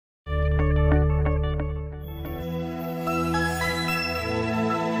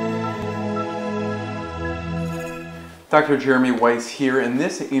Dr. Jeremy Weisz here. In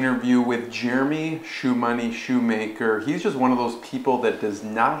this interview with Jeremy Shoemoney Shoemaker, he's just one of those people that does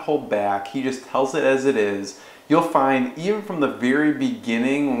not hold back. He just tells it as it is. You'll find even from the very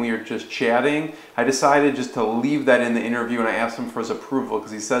beginning when we were just chatting, I decided just to leave that in the interview and I asked him for his approval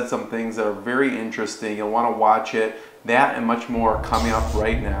because he said some things that are very interesting. You'll want to watch it. That and much more coming up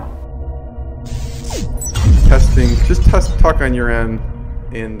right now. Testing, just talk on your end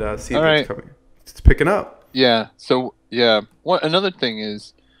and see if it's coming. It's picking up. Yeah. So yeah. Another thing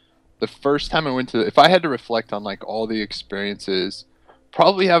is, the first time I went to, if I had to reflect on like all the experiences,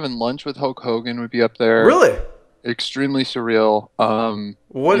 probably having lunch with Hulk Hogan would be up there. Really? Extremely surreal.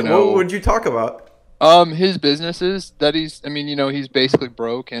 What would you talk about? His businesses that he's. I mean, he's basically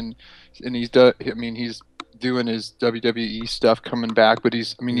broke and he's he's doing his WWE stuff coming back, but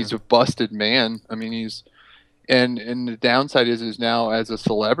he's a busted man. I mean, and the downside is now as a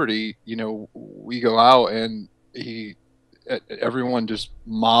celebrity, we go out and everyone just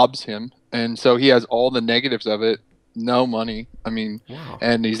mobs him, and so he has all the negatives of it. No money. Wow.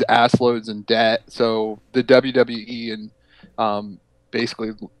 And he's ass loads in debt. So the WWE and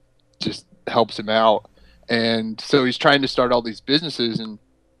basically just helps him out, and so he's trying to start all these businesses, and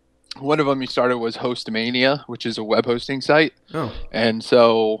one of them he started was Hostmania, which is a web hosting site. Oh. And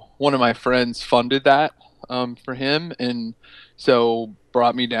so one of my friends funded that for him, and so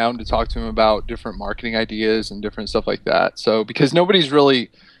brought me down to talk to him about different marketing ideas and different stuff like that. So because nobody's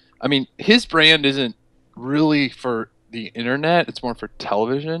really, his brand isn't really for the internet, it's more for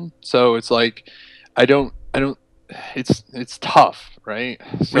television. So it's like it's tough, right?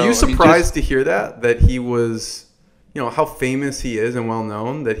 So, were you surprised to hear that he was, how famous he is and well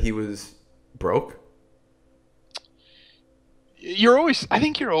known, that he was broke? I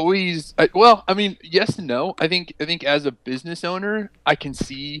think you're always yes and no. I think as a business owner, I can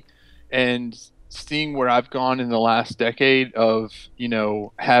see, and seeing where I've gone in the last decade of,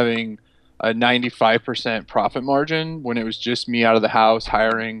 having a 95% profit margin when it was just me out of the house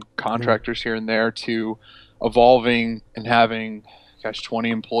hiring contractors here and there, to evolving and having 20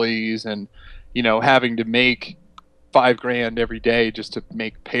 employees and having to make $5,000 every day just to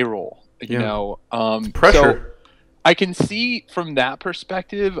make payroll. Pressure. So I can see from that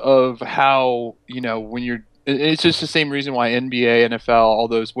perspective of how when it's just the same reason why NBA, NFL, all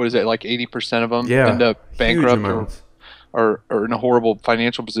those, what is it, like 80% of them end up bankrupt or in a horrible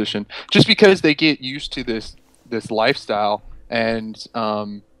financial position, just because they get used to this lifestyle. And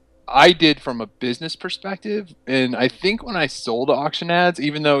I did from a business perspective, and I think when I sold auction ads,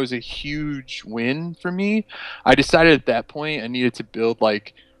 even though it was a huge win for me, I decided at that point I needed to build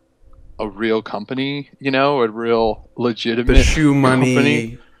like a real company, a real legitimate Shoemoney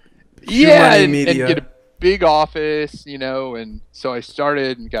company. And get a big office, and so I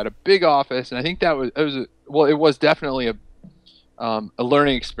started and got a big office, and I think it was definitely a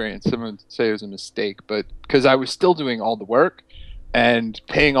learning experience. Someone would say it was a mistake, but because I was still doing all the work and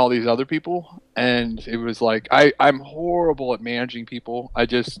paying all these other people, and it was like I'm horrible at managing people. I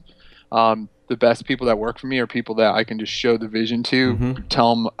just the best people that work for me are people that I can just show the vision to,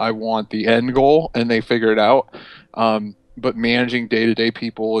 tell them I want the end goal, and they figure it out. But managing day-to-day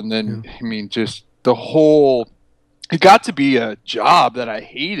people, and then just the whole, it got to be a job that I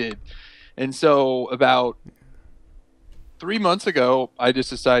hated. And so about 3 months ago, I just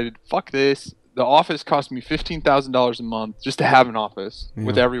decided, fuck this. The office cost me $15,000 a month just to have an office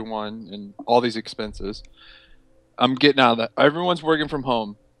with everyone and all these expenses. I'm getting out of that. Everyone's working from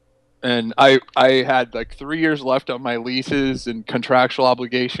home. And I had like 3 years left on my leases and contractual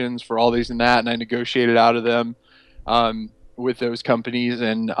obligations for all these and that, and I negotiated out of them with those companies,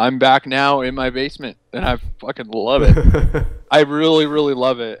 and I'm back now in my basement, and I fucking love it. I really, really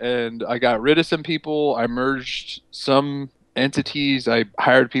love it. And I got rid of some people. I merged some entities. I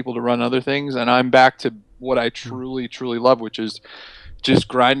hired people to run other things, and I'm back to what I truly, truly love, which is just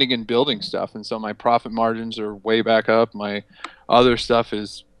grinding and building stuff. And so my profit margins are way back up. My other stuff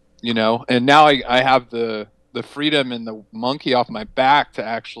is, and now I have the freedom and the monkey off my back to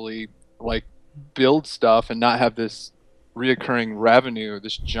actually like build stuff and not have this reoccurring revenue,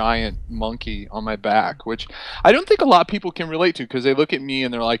 this giant monkey on my back, which I don't think a lot of people can relate to, because they look at me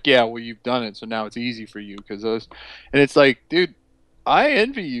and they're like, yeah, well, you've done it, so now it's easy for you. And it's like, dude, I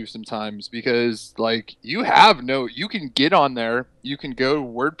envy you sometimes, because like you can get on there, you can go to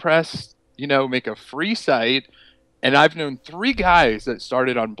WordPress, make a free site. And I've known 3 guys that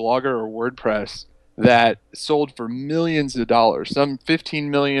started on Blogger or WordPress that sold for millions of dollars, some 15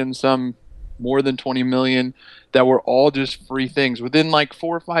 million, some more than 20 million, that were all just free things within like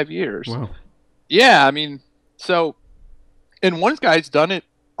 4 or 5 years. Wow. Yeah. So, and one guy's done it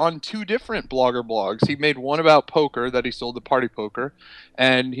on 2 different blogger blogs. He made one about poker that he sold to Party Poker,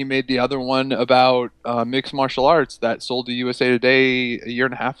 and he made the other one about mixed martial arts that sold to USA Today a year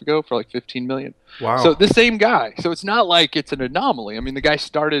and a half ago for like 15 million. Wow. So the same guy. So it's not like it's an anomaly. I mean, the guy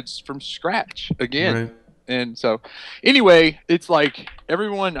started from scratch again. Right. And so anyway, it's like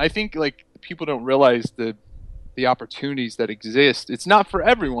everyone, I think like people don't realize the opportunities that exist. It's not for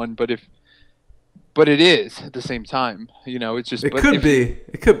everyone, but it is at the same time. You know, it's just it could be.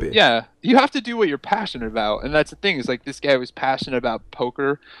 Yeah, you have to do what you're passionate about, and that's the thing. Is like this guy was passionate about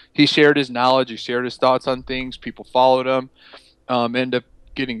poker. He shared his knowledge. He shared his thoughts on things. People followed him. Ended up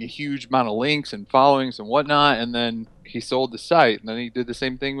getting a huge amount of links and followings and whatnot. And then he sold the site. And then he did the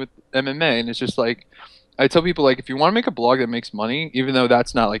same thing with MMA. And it's just like, I tell people, like, if you want to make a blog that makes money, even though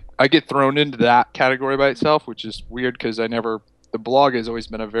that's not like, I get thrown into that category by itself, which is weird because the blog has always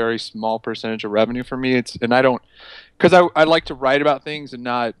been a very small percentage of revenue for me. Because I like to write about things and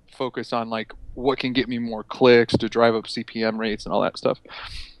not focus on like what can get me more clicks to drive up CPM rates and all that stuff.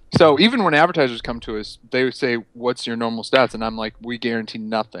 So even when advertisers come to us, they would say, "What's your normal stats?" And I'm like, "We guarantee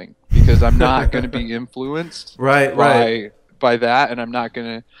nothing because I'm not going to be influenced by that, and I'm not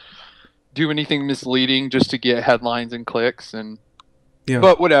going to do anything misleading just to get headlines and clicks." And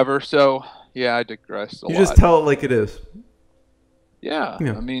but whatever. So yeah, I digress a lot. You just tell it like it is. Yeah.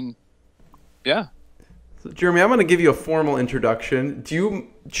 I mean, yeah. So, Jeremy, I'm going to give you a formal introduction. Do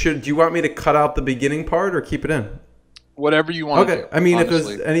you want me to cut out the beginning part or keep it in? Whatever you want to do. I mean, honestly. If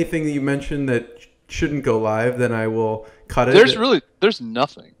there's anything that you mentioned that shouldn't go live, then I will cut it. There's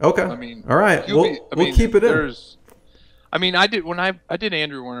nothing. Okay. I mean, all right. We'll keep it in. I mean, I did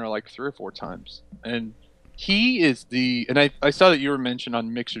Andrew Warner like 3 or 4 times, and he is and I saw that you were mentioned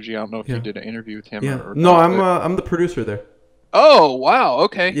on Mixergy. I don't know if you did an interview with him or no, not, I'm the producer there. Oh, wow.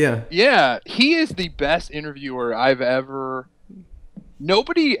 Okay. Yeah. Yeah. He is the best interviewer I've ever.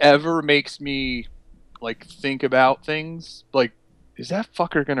 Nobody ever makes me like think about things like, is that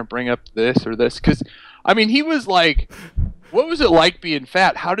fucker going to bring up this or this? Because, I mean, he was like, what was it like being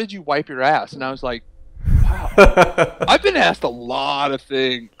fat? How did you wipe your ass? And I was like, wow. I've been asked a lot of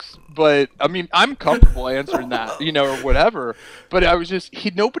things, but I mean, I'm comfortable answering that, or whatever. But I was just,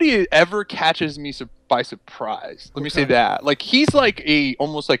 nobody ever catches me by surprise. Let me say that. Like, he's like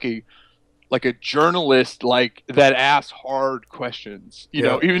almost like a journalist, like that asks hard questions,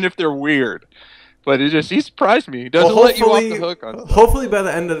 even if they're weird. But he surprised me. He doesn't let you off the hook on stuff. Hopefully by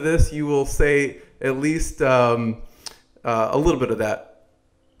the end of this, you will say at least a little bit of that.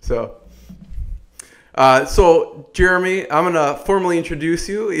 So Jeremy, I'm going to formally introduce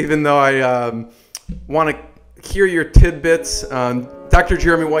you, even though I want to hear your tidbits. Dr.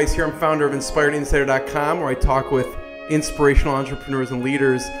 Jeremy Weisz here. I'm founder of InspiredInsider.com, where I talk with inspirational entrepreneurs and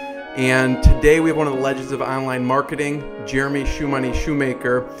leaders. And today we have one of the legends of online marketing, Jeremy Shoemoney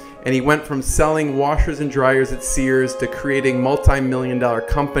Shoemaker. And he went from selling washers and dryers at Sears to creating multi-million-dollar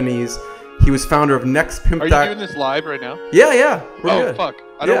companies. He was founder of NextPimp. Are you doing this live right now? Yeah. We're good. Fuck.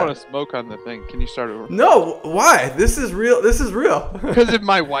 I don't want to smoke on the thing. Can you start over? No, why? This is real. Because if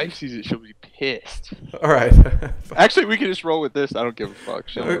my wife sees it, she'll be pissed. All right. Actually, we can just roll with this. I don't give a fuck.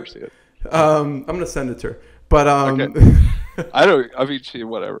 She'll never see it. I'm going to send it to her. But okay.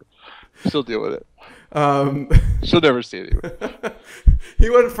 Whatever. She'll deal with it. She'll never see it anyway. He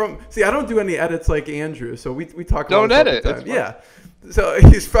went from I don't do any edits like Andrew, so we talk about don't edit. Yeah. So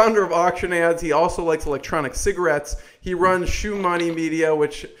he's founder of Auction Ads. He also likes electronic cigarettes. He runs Shoemoney Media,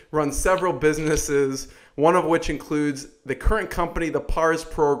 which runs several businesses, one of which includes the current company, the PARS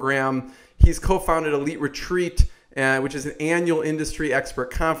program. He's co-founded Elite Retreat, which is an annual industry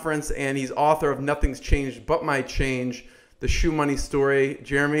expert conference, and he's author of Nothing's Changed But My Change, the Shoemoney story.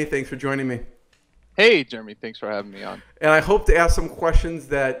 Jeremy, thanks for joining me. Hey, Jeremy, thanks for having me on. And I hope to ask some questions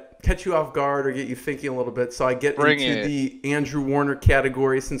that catch you off guard or get you thinking a little bit. So I get into the Andrew Warner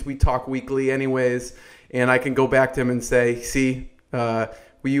category since we talk weekly anyways. And I can go back to him and say, see, I'm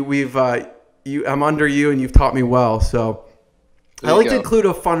under you and you've taught me well. So I like to include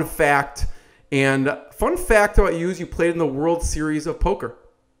a fun fact. And fun fact about you is you played in the World Series of Poker.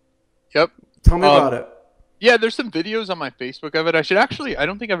 Yep. Tell me about it. Yeah, there's some videos on my Facebook of it. I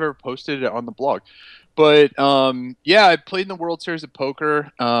don't think I've ever posted it on the blog. But, I played in the World Series of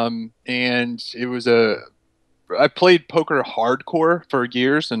Poker, and I played poker hardcore for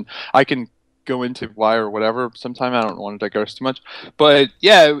years, and I can go into why or whatever sometime. I don't want to digress too much. But,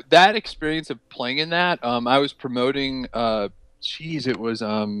 yeah, that experience of playing in that, I was promoting, it was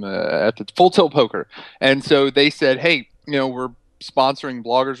at the Full Tilt Poker. And so they said, hey, we're sponsoring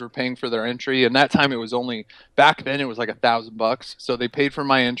bloggers, were paying for their entry, and that time it was only back then it was like $1,000, so they paid for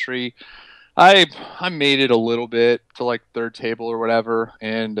my entry. I made it a little bit to like third table or whatever,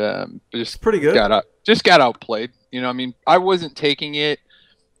 and just Pretty good. got outplayed. You know, I mean, I wasn't taking it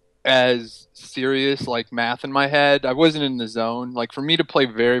as serious like math in my head. I wasn't in the zone. Like for me to play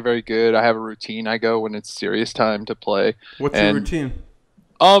very, very good, I have a routine. I go when it's serious time to play. What's your routine?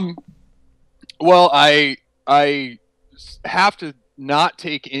 Well, I have to not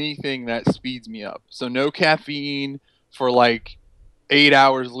take anything that speeds me up. So no caffeine for like 8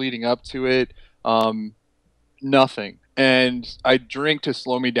 hours leading up to it. Nothing. And I drink to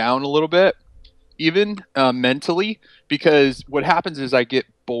slow me down a little bit, even mentally, because what happens is I get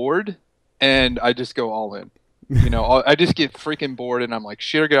bored and I just go all in. You know, I just get freaking bored and I'm like,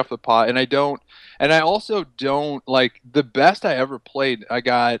 shit, or get off the pot. And I also don't like the best I ever played. I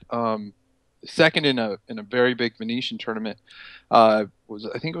got second in a very big Venetian tournament. I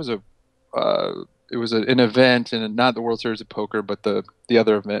think it was an event, and not the World Series of Poker, but the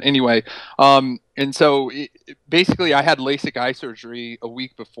other event. Anyway, and so basically I had LASIK eye surgery a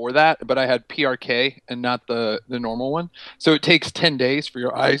week before that, but I had PRK and not the normal one. So it takes 10 days for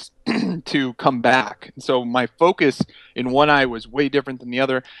your eyes to come back. So my focus in one eye was way different than the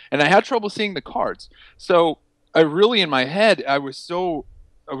other, and I had trouble seeing the cards. So I really, in my head, I was so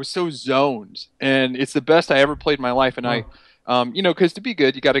zoned, and it's the best I ever played in my life. And I, you know, because to be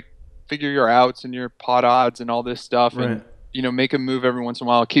good, you got to figure your outs and your pot odds and all this stuff, right. And you know, make a move every once in a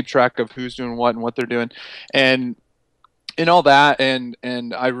while, keep track of who's doing what and what they're doing, and all that. And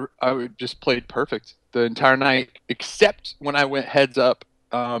I just played perfect the entire night, except when I went heads up,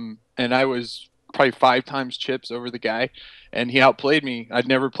 and I was probably 5 times chips over the guy, and he outplayed me. I'd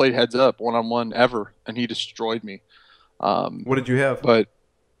never played heads up one-on-one ever, and he destroyed me. What did you have? But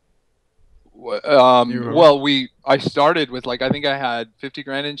I started with like, I think I had 50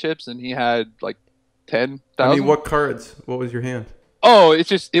 grand in chips, and he had like 10,000. I mean, what cards? What was your hand? Oh,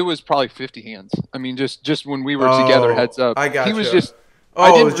 it was probably 50 hands. I mean, just when we were together heads up. I got you. He was just,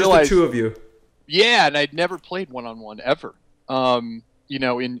 it was just the two of you. Yeah, and I'd never played one-on-one ever. You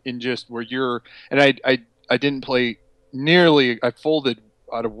know, in just where you're, and I didn't play nearly, I folded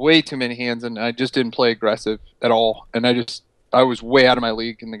out of way too many hands, and I just didn't play aggressive at all. And I was way out of my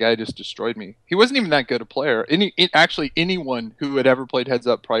league, and the guy just destroyed me. He wasn't even that good a player. Actually, anyone who had ever played heads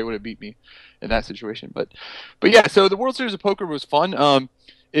up probably would have beat me in that situation. But yeah, so the World Series of Poker was fun.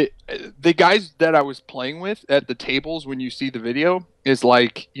 The guys that I was playing with at the tables, when you see the video, is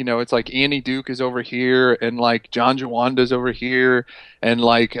like, you know, it's like Annie Duke is over here, and like John Jawanda's over here, and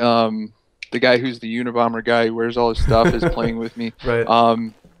like the guy who's the Unabomber guy who wears all his stuff is playing with me. Right.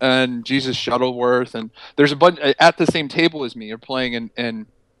 And Jesus Shuttleworth, and there's a bunch at the same table as me are playing,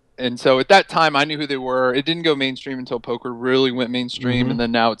 and so at that time I knew who they were. It didn't go mainstream until poker really went mainstream, and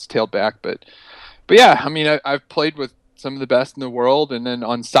then now it's tailed back. But yeah, I mean, I've played with some of the best in the world, and then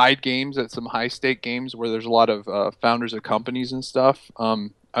on side games at some high stake games where there's a lot of founders of companies and stuff.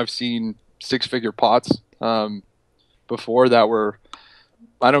 I've seen 6-figure pots before that were,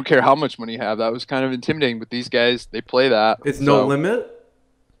 I don't care how much money you have. That was kind of intimidating, but these guys, they play that. It's no limit?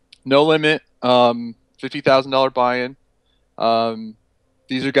 No limit. $50,000 buy-in.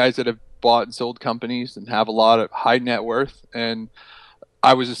 These are guys that have bought and sold companies and have a lot of high net worth. And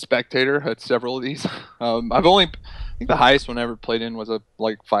I was a spectator at several of these. I think the highest one I ever played in was a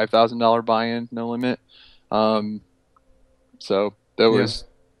like $5,000 buy-in, no limit. So that was,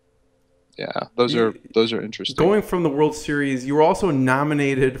 those are interesting. Going from the World Series, you were also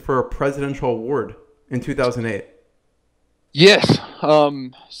nominated for a presidential award in 2008. Yes.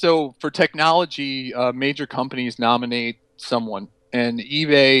 So for technology, major companies nominate someone, and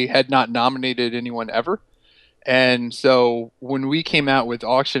eBay had not nominated anyone ever. And so when we came out with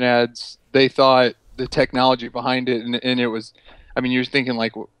auction ads, they thought the technology behind it, and it was, I mean, you're thinking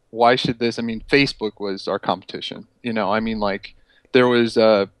like, why should this? I mean, Facebook was our competition. You know, I mean, like there was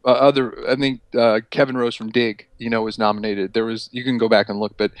other. I think Kevin Rose from Dig, you know, was nominated. There was, you can go back and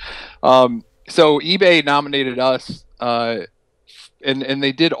look, but so eBay nominated us. And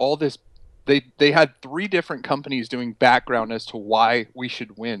they did all this. They had 3 different companies doing background as to why we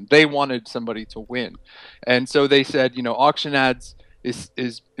should win. They wanted somebody to win, and so they said, you know, auction ads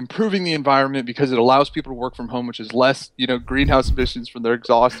is improving the environment because it allows people to work from home, which is less, you know, greenhouse emissions from their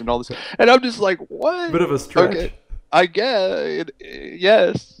exhaust and all this. And I'm just like, what? Bit of a stretch. Okay, I guess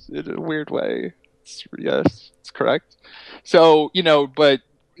yes, in a weird way. Yes, it's correct. So, you know, but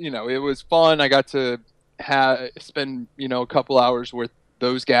you know, it was fun. I got to spend, you know, a couple hours with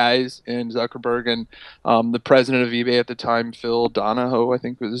those guys and Zuckerberg and the president of eBay at the time, Phil Donahoe, I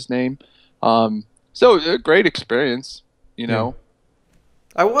think was his name. So a great experience, you know.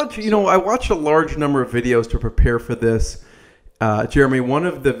 I watched a large number of videos to prepare for this. Jeremy, one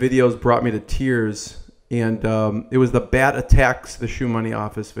of the videos brought me to tears, and it was the Bat Attacks the Shoemoney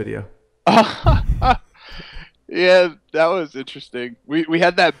Office video. Yeah, that was interesting. We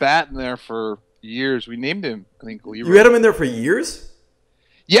had that bat in there for years. We named him, I think, Leroy. You had him in there for years?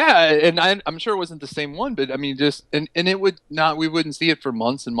 Yeah, and I'm sure it wasn't the same one, but I mean, just and it would not. We wouldn't see it for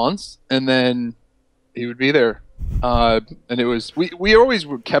months and months, and then he would be there. And it was we always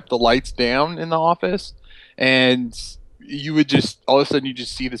kept the lights down in the office, and you would just all of a sudden you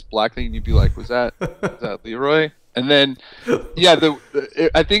just see this black thing, and you'd be like, was that Leroy? And then, yeah,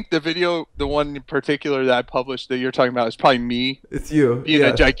 I think the video, the one in particular that I published that you're talking about, is probably me. It's you being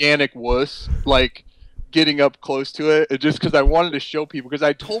a gigantic wuss, like getting up close to it, just because I wanted to show people, because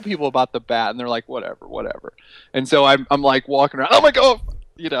I told people about the bat, and they're like, whatever. And so I'm like walking around, oh my god,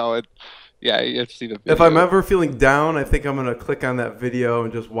 you know, yeah, you have to see the video. If I'm ever feeling down, I think I'm gonna click on that video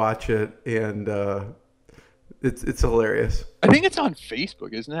and just watch it, and it's hilarious. I think it's on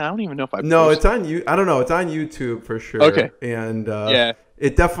Facebook, isn't it? I don't even know if I. No, it's on you. I don't know. It's on YouTube for sure. Okay. And yeah,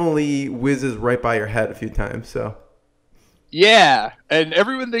 it definitely whizzes right by your head a few times. So. Yeah, and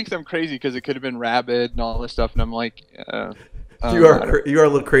everyone thinks I'm crazy because it could have been rabid and all this stuff, and I'm like, you are a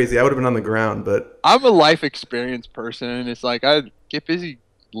little crazy. I would have been on the ground, but I'm a life experience person, and it's like I get busy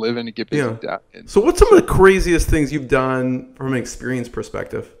living and get busy dying. So, what's some of the craziest things you've done from an experience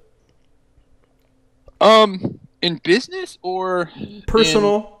perspective? In business or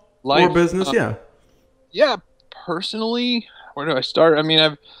personal life? Or business? Yeah, personally, where do I start? I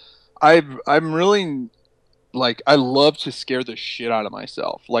mean, I'm really. Like, I love to scare the shit out of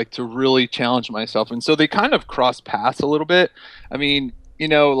myself, like to really challenge myself. And so they kind of cross paths a little bit. I mean, you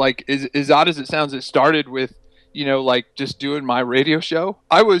know, like as odd as it sounds, it started with, you know, like just doing my radio show.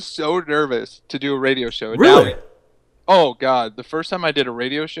 I was so nervous to do a radio show. And really? Now, oh God. The first time I did a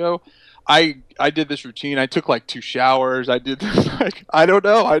radio show, I did this routine. I took like 2 showers. I did this, like, I don't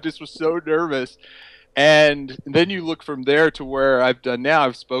know. I just was so nervous. And then you look from there to where I've done now.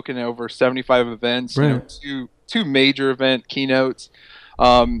 I've spoken at over 75 events, right. You know, two major event keynotes,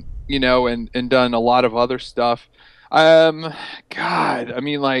 you know, and done a lot of other stuff. God, I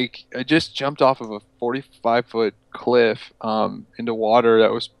mean, like, I just jumped off of a 45-foot cliff into water.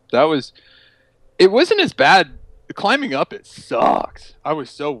 That was it wasn't as bad. Climbing up it sucks. I was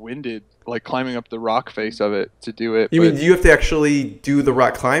so winded, like climbing up the rock face of it to do it. You mean, do you have to actually do the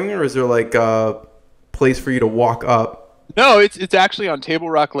rock climbing, or is there like place for you to walk up? No, it's actually on Table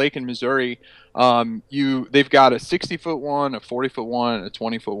Rock Lake in Missouri. They've got a 60-foot one, a 40-foot one, a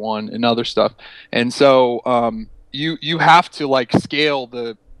 20-foot one, and other stuff. And so you have to like scale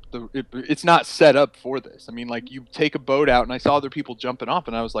it's not set up for this. I mean, like, you take a boat out, and I saw other people jumping off,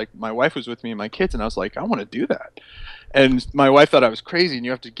 and I was like, my wife was with me and my kids, and I was like, I want to do that. And my wife thought I was crazy, and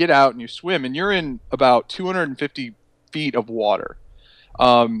you have to get out and you swim, and you're in about 250 feet of water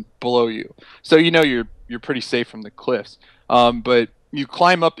below you, so you know you're pretty safe from the cliffs, but you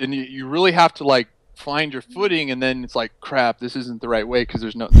climb up, and you really have to like find your footing, and then it's like, crap, this isn't the right way, because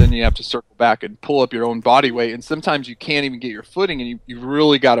then you have to circle back and pull up your own body weight, and sometimes you can't even get your footing, and you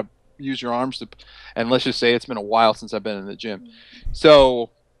really got to use your arms and let's just say it's been a while since I've been in the gym. So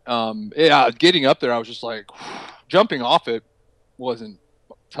yeah, getting up there, I was just like, jumping off it wasn't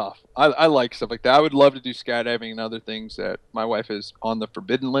tough. I like stuff like that. I would love to do skydiving and other things that my wife is on the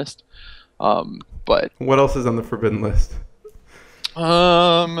forbidden list. But what else is on the forbidden list?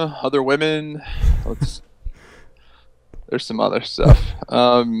 Other women. There's some other stuff.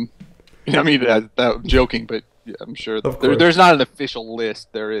 I mean, I'm joking, but yeah, I'm sure there's not an official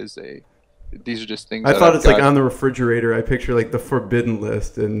list. There is these are just things. I thought it's like on the refrigerator. I picture like the forbidden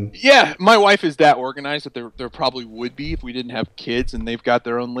list, and yeah, my wife is that organized that there probably would be if we didn't have kids and they've got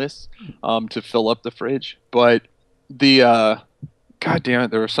their own lists to fill up the fridge. But God damn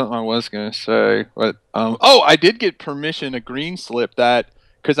it, there was something I was gonna say. But I did get permission, a green slip, that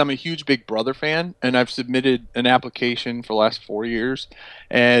because I'm a huge Big Brother fan, and I've submitted an application for the last 4 years,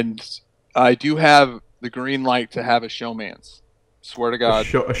 and I do have the green light to have a showmance. Swear to God, a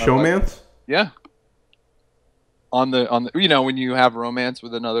showmance. Yeah. On the you know, when you have romance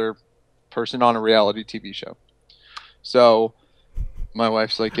with another person on a reality TV show. So my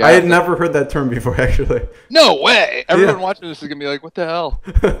wife's like, yeah. I had never heard that term before, actually. No way. Everyone watching this is gonna be like, what the hell?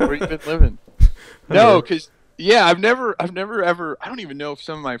 Where you been living? No, because yeah, I've never ever. I don't even know if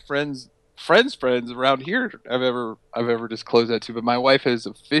some of my friends around here I've ever disclosed that to. But my wife has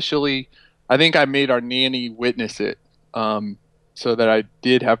officially. I think I made our nanny witness it. So that I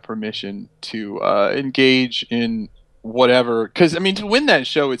did have permission to engage in whatever. Because, I mean, to win that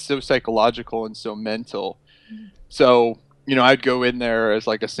show, it's so psychological and so mental. So you know, I'd go in there as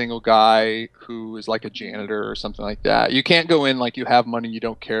like a single guy who is like a janitor or something like that. You can't go in like you have money, you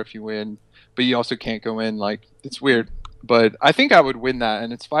don't care if you win, but you also can't go in like, it's weird. But I think I would win that,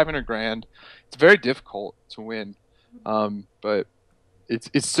 and it's 500 grand. It's very difficult to win, but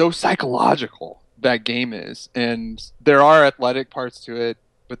it's so psychological, that game is, and there are athletic parts to it,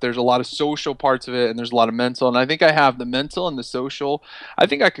 but there's a lot of social parts of it, and there's a lot of mental. And I think I have the mental and the social. I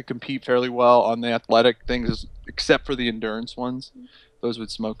think I could compete fairly well on the athletic things, except for the endurance ones. Those would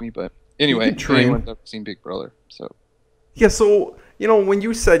smoke me. But anyway, anyone's ever seen Big Brother, so. Yeah, so, you know, when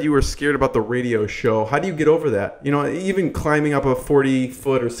you said you were scared about the radio show, how do you get over that? You know, even climbing up a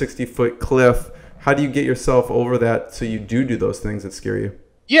 40-foot or 60-foot cliff, how do you get yourself over that so you do those things that scare you?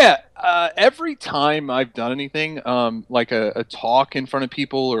 Yeah, every time I've done anything, like a talk in front of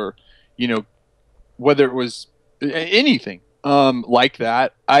people, or, you know, whether it was anything like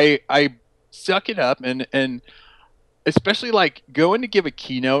that, I suck it up, and especially like going to give a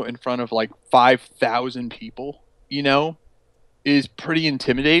keynote in front of like 5,000 people, you know, is pretty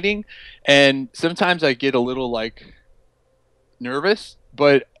intimidating. And sometimes I get a little like nervous,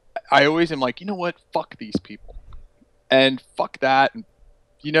 but I always am like, you know what, fuck these people and fuck that. And,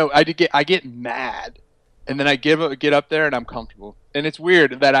 you know, I get mad, and then I get up there and I'm comfortable. And it's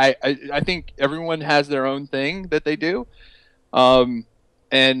weird that I think everyone has their own thing that they do.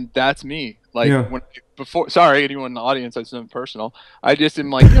 And that's me. Like, yeah. Sorry, anyone in the audience, that's not personal. I just am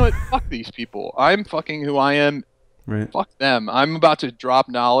like, you know what, fuck these people. I'm fucking who I am. Right. Fuck them. I'm about to drop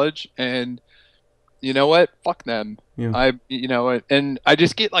knowledge, and you know what? Fuck them. Yeah. You know, and I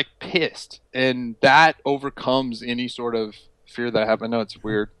just get like pissed, and that overcomes any sort of fear that I have. I know it's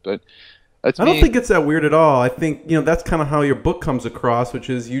weird, but that's me. I don't think it's that weird at all. I think, you know, that's kind of how your book comes across, which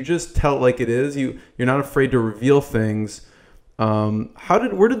is you just tell it like it is. You're not afraid to reveal things.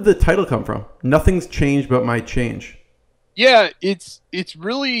 Where did the title come from? Nothing's changed but might change. Yeah, it's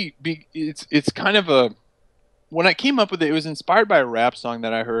really it's kind of a, when I came up with it, it was inspired by a rap song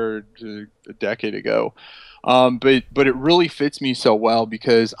that I heard a decade ago. But it really fits me so well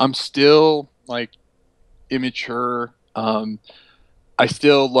because I'm still like immature. I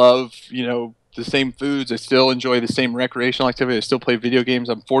still love, you know, the same foods. I still enjoy the same recreational activity. I still play video games.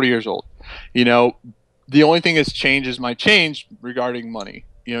 I'm 40 years old. You know, the only thing that's changed is my change regarding money.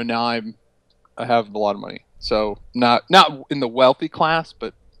 You know, now I have a lot of money. So not in the wealthy class,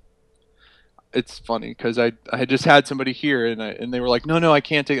 but it's funny because I just had somebody here and they were like, no, I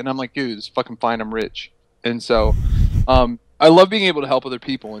can't take it. And I'm like, dude, it's fucking fine. I'm rich. And so, I love being able to help other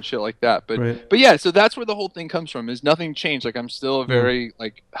people and shit like that. But, right. But yeah, so that's where the whole thing comes from, is nothing changed. Like, I'm still a very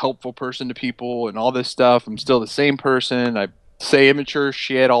like helpful person to people and all this stuff. I'm still the same person. I say immature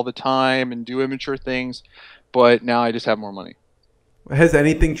shit all the time and do immature things, but now I just have more money. Has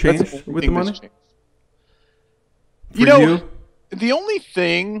anything changed with the money? You know, the only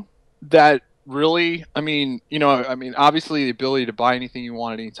thing that really, I mean, obviously the ability to buy anything you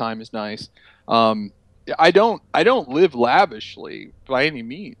want at any time is nice. I don't live lavishly by any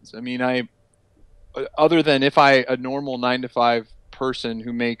means. I mean, other than if a normal 9-to-5 person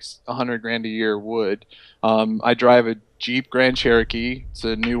who makes $100,000 a year would, I drive a Jeep Grand Cherokee. It's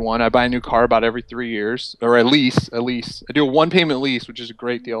a new one. I buy a new car about every 3 years, or at least. I do a 1-payment lease, which is a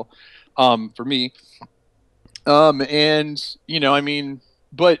great deal, for me. And you know, I mean,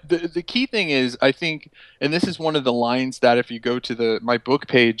 but the key thing is, I think, and this is one of the lines that if you go to my book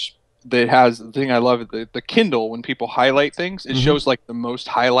page, that has the thing I love, the Kindle, when people highlight things, it shows like the most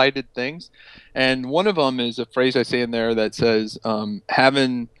highlighted things. And one of them is a phrase I say in there that says,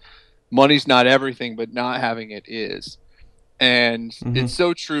 having money's not everything, but not having it is. And it's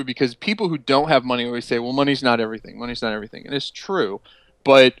so true, because people who don't have money always say, well, money's not everything. Money's not everything. And it's true.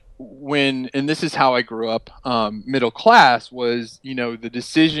 But and this is how I grew up, middle class, was, you know, the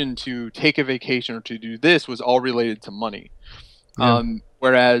decision to take a vacation or to do this was all related to money. Yeah.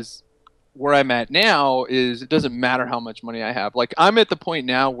 Whereas where I'm at now is, it doesn't matter how much money I have. Like, I'm at the point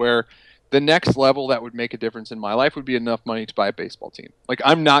now where the next level that would make a difference in my life would be enough money to buy a baseball team. Like,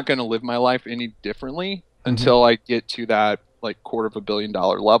 I'm not going to live my life any differently until I get to that like $250 million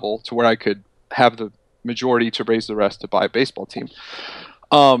level, to where I could have the majority to raise the rest to buy a baseball team.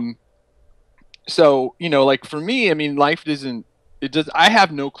 So, you know, like for me, I mean, life I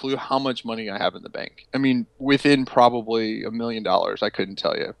have no clue how much money I have in the bank. I mean, within probably $1 million, I couldn't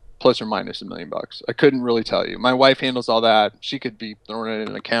tell you, plus or minus $1 million. I couldn't really tell you. My wife handles all that. She could be throwing it in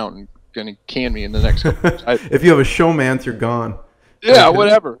an account and going to can me in the next couple of years. If you have a showman, you're gone. Yeah,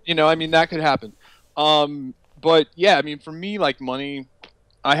 whatever. You know, I mean, that could happen. But yeah, I mean, for me, like money,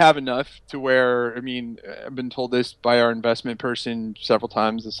 I have enough to where, I mean, I've been told this by our investment person several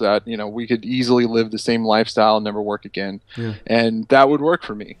times, is that, you know, we could easily live the same lifestyle and never work again. Yeah. And that would work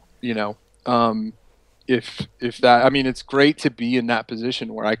for me, you know. If that, I mean, it's great to be in that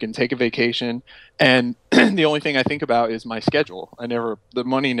position where I can take a vacation and the only thing I think about is my schedule. The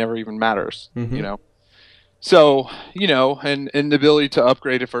money never even matters, you know. So, you know, and the ability to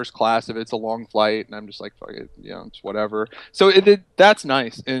upgrade to first class if it's a long flight, and I'm just like, fuck it, you know, it's whatever. So that's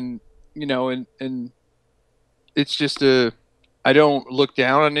nice, and you know, and it's just I don't look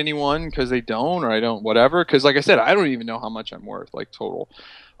down on anyone because they don't, or I don't whatever. Because like I said, I don't even know how much I'm worth, like total.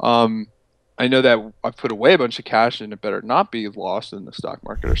 I know that I've put away a bunch of cash, and it better not be lost in the stock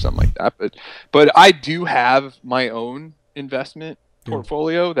market or something like that. But I do have my own investment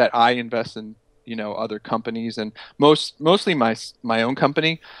portfolio that I invest in, you know, other companies, and mostly my own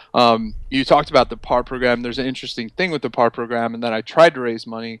company. You talked about the PAR program. There's an interesting thing with the PAR program, and that I tried to raise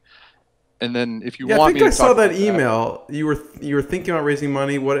money, and then if you want me to I saw that email. You were thinking about raising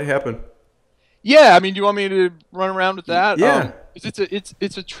money. What happened? Yeah, I mean, do you want me to run around with that? Yeah,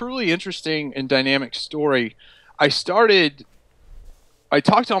 it's a truly interesting and dynamic story. I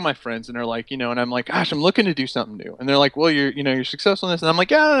talked to all my friends, and they're like, you know, and I'm like, gosh, I'm looking to do something new. And they're like, well, you're successful in this. And I'm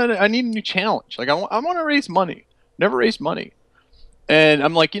like, yeah, I need a new challenge. Like, I want to raise money. Never raised money. And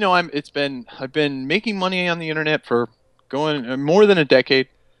I'm like, you know, I've been making money on the internet for going more than a decade.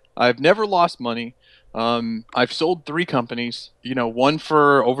 I've never lost money. I've sold 3 companies, you know, one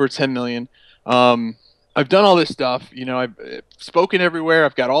for over 10 million. I've done all this stuff, you know, I've spoken everywhere.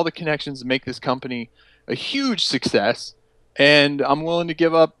 I've got all the connections to make this company a huge success. And I'm willing to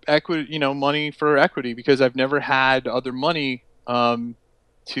give up equity, you know, money for equity, because I've never had other money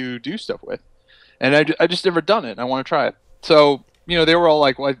to do stuff with, and I just never done it. And I want to try it. So, you know, they were all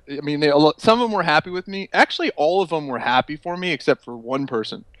like, "Well," I mean, some of them were happy with me. Actually, all of them were happy for me except for one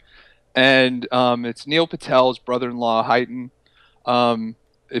person, and it's Neil Patel's brother-in-law, Heighton.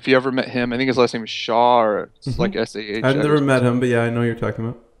 If you ever met him, I think his last name is Shaw, or it's like S-A-H. I've never met him, but yeah, I know you're talking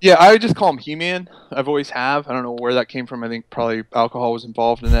about. Yeah, I would just call him He-Man. I've always have. I don't know where that came from. I think probably alcohol was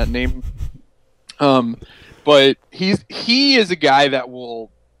involved in that name. But he is a guy that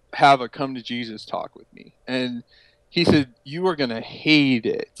will have a come to Jesus talk with me. And he said, you are going to hate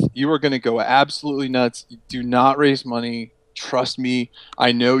it. You are going to go absolutely nuts. Do not raise money. Trust me.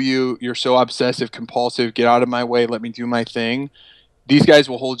 I know you. You're so obsessive, compulsive. Get out of my way. Let me do my thing. These guys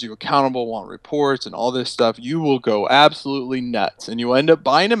will hold you accountable, want reports and all this stuff. You will go absolutely nuts, and you'll end up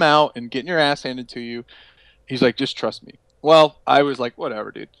buying them out and getting your ass handed to you. He's like, just trust me. Well, I was like,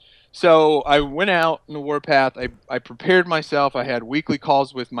 whatever, dude. So I went out in the warpath. I prepared myself. I had weekly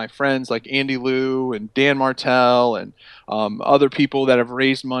calls with my friends like Andy Liu and Dan Martell and other people that have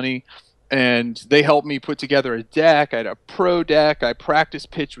raised money. And they helped me put together a deck. I had a pro deck. I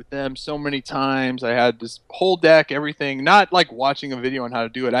practiced pitch with them so many times. I had this whole deck, everything, not like watching a video on how to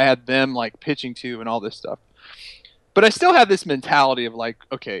do it. I had them like pitching to and all this stuff. But I still have this mentality of like,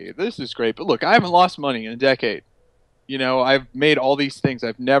 okay, this is great, but look, I haven't lost money in a decade. You know, I've made all these things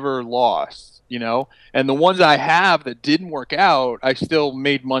I've never lost, you know, and the ones I have that didn't work out, I still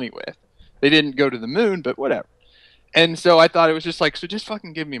made money with. They didn't go to the moon, but whatever. And so I thought it was just like, so just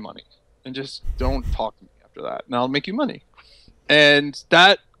fucking give me money. And just don't talk to me after that, and I'll make you money. And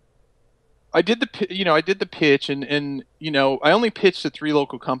that, I did the pitch, and you know, I only pitched to 3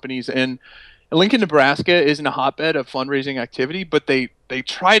 local companies, and Lincoln, Nebraska isn't a hotbed of fundraising activity, but they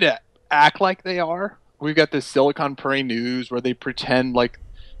try to act like they are. We've got this Silicon Prairie News where they pretend like,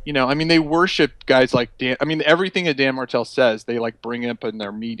 you know, I mean, they worship guys like Dan. I mean, everything that Dan Martell says, they like bring up in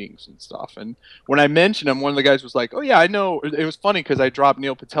their meetings and stuff. And when I mentioned him, one of the guys was like, "Oh yeah, I know." It was funny because I dropped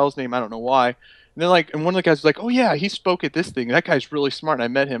Neil Patel's name. I don't know why. And then and one of the guys was like, "Oh yeah, he spoke at this thing. That guy's really smart." And I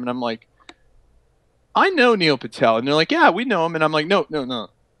met him, and I'm like, "I know Neil Patel." And they're like, "Yeah, we know him." And I'm like, "No.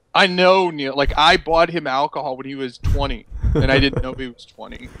 I know Neil. Like, I bought him alcohol when he was 20, and I didn't know he was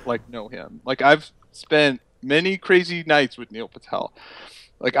 20. Like, know him. Like, I've spent many crazy nights with Neil Patel."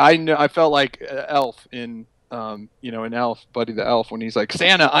 Like, I felt like Elf in, you know, in Elf, Buddy the Elf, when he's like,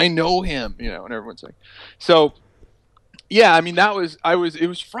 "Santa, I know him," you know, and everyone's like, so, yeah, I mean, it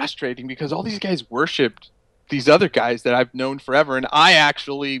was frustrating because all these guys worshipped these other guys that I've known forever, and I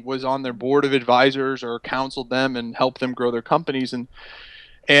actually was on their board of advisors or counseled them and helped them grow their companies,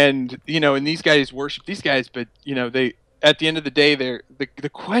 and you know, and these guys worship these guys, but you know, they, at the end of the day, the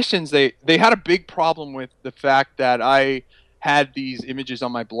questions, they had a big problem with the fact that I had these images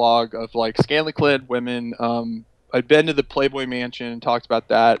on my blog of like scantily clad women. I'd been to the Playboy Mansion and talked about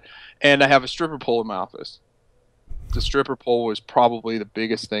that, and I have a stripper pole in my office. The stripper pole was probably the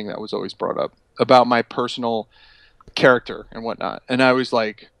biggest thing that was always brought up about my personal character and whatnot. And I was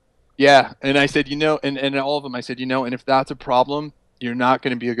like, yeah. And I said, and all of them, I said, and if that's a problem, you're not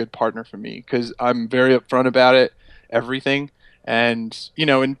going to be a good partner for me, because I'm very upfront about it, everything. And,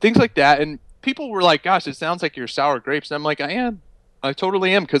 and things like that. And people were like, gosh, it sounds like you're sour grapes. And I'm like, I am. I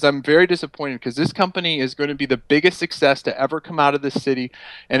totally am, because I'm very disappointed, because this company is going to be the biggest success to ever come out of this city.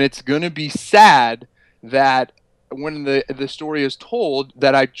 And it's going to be sad that when the story is told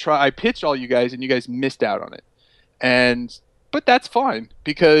that I pitched all you guys and you guys missed out on it. But that's fine,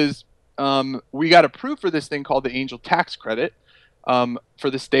 because we got approved for this thing called the Angel Tax Credit for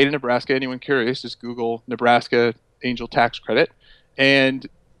the state of Nebraska. Anyone curious, just Google Nebraska Angel Tax Credit. And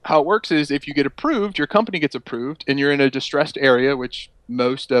how it works is, if you get approved, your company gets approved, and you're in a distressed area, which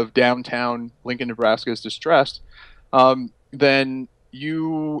most of downtown Lincoln, Nebraska is distressed, then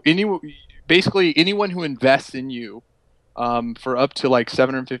basically anyone who invests in you for up to like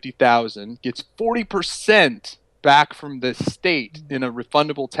 $750,000 gets 40% back from the state in a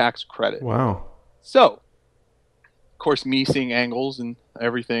refundable tax credit. Wow. So, of course, me seeing angles and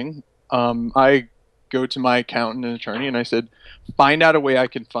everything, I go to my accountant and attorney, and I said, find out a way I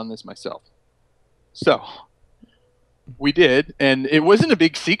can fund this myself. So we did, and it wasn't a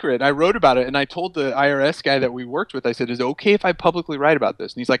big secret. I wrote about it, and I told the IRS guy that we worked with, I said, is it okay if I publicly write about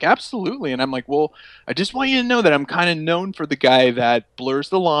this? And he's like, absolutely. And I'm like, well, I just want you to know that I'm kind of known for the guy that blurs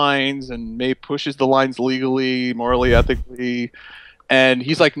the lines and pushes the lines legally, morally, ethically. And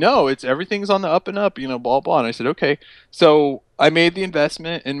he's like, no, everything's on the up and up, blah, blah. And I said, okay. So I made the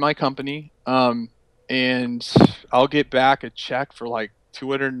investment in my company, and I'll get back a check for like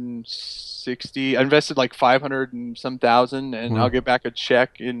 260. I invested like 500 and some thousand, and I'll get back a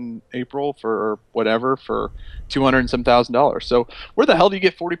check in April for whatever for 200 and some $1,000. So where the hell do you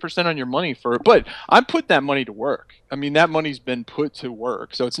get 40% on your money for? But I put that money to work. I mean, that money's been put to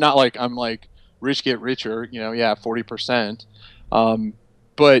work. So it's not like I'm like rich get richer, 40%.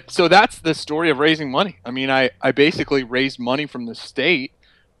 But so that's the story of raising money. I mean, I basically raised money from the state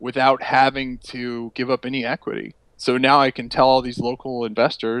without having to give up any equity. So now I can tell all these local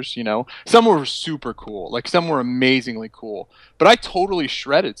investors, some were super cool, like some were amazingly cool, but I totally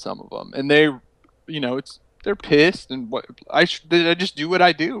shredded some of them, and they, they're pissed, and I just do what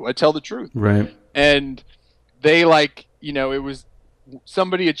I do. I tell the truth. Right. And they it was,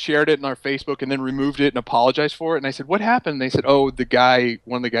 somebody had shared it in our Facebook and then removed it and apologized for it. And I said, what happened? And they said, oh, one of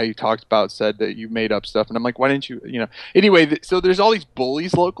the guy you talked about said that you made up stuff. And I'm like, why didn't you, anyway, so there's all these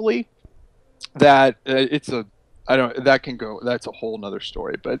bullies locally that that's a whole nother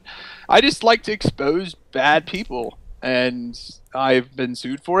story, but I just like to expose bad people, and I've been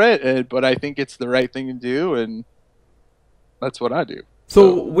sued for it, but I think it's the right thing to do. And that's what I do.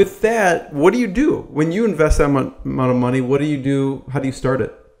 So with that, what do you do when you invest that amount of money? What do you do? How do you start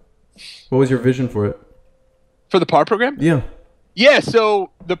it? What was your vision for it? For the PAR program? Yeah. Yeah.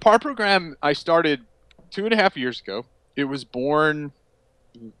 So the PAR program I started 2.5 years ago. It was born.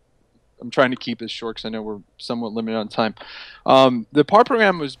 I'm trying to keep this short because I know we're somewhat limited on time. The PAR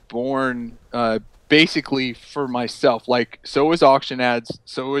program was born basically for myself. Like, so was Auction Ads.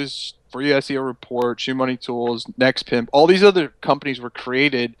 So was Free SEO Report, Shoemoney Tools, NextPimp. All these other companies were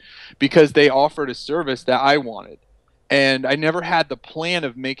created because they offered a service that I wanted. And I never had the plan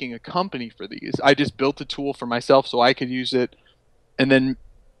of making a company for these. I just built a tool for myself so I could use it. And then,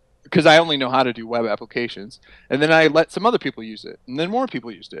 because I only know how to do web applications. And then I let some other people use it. And then more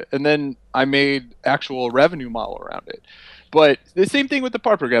people used it. And then I made actual revenue model around it. But the same thing with the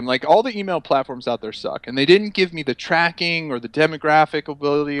PAR program. Like, all the email platforms out there suck. And they didn't give me the tracking or the demographic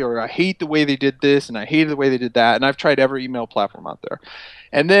ability, or I hate the way they did this and I hated the way they did that. And I've tried every email platform out there.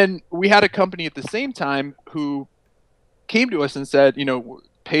 And then we had a company at the same time who came to us and said,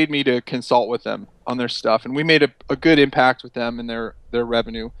 paid me to consult with them on their stuff. And we made a good impact with them and their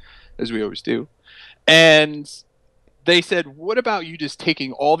revenue, as we always do. And they said, what about you just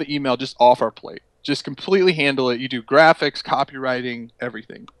taking all the email just off our plate? Just completely handle it. You do graphics, copywriting,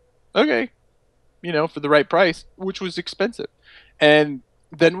 everything. Okay. For the right price, which was expensive. And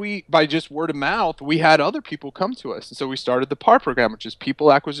then by just word of mouth, we had other people come to us. And so we started the PAR program, which is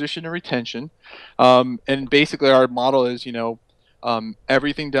people acquisition and retention. And basically our model is,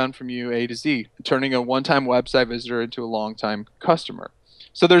 everything done from you A to Z, turning a one-time website visitor into a long-time customer.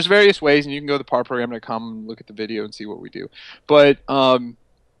 So there's various ways, and you can go to theparprogram.com and look at the video and see what we do. But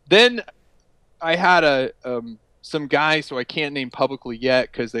then I had some guys who I can't name publicly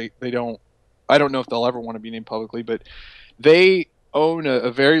yet because I don't know if they'll ever want to be named publicly, but they own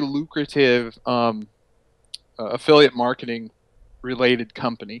a very lucrative affiliate marketing related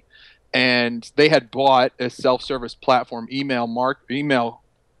company, and they had bought a self-service platform email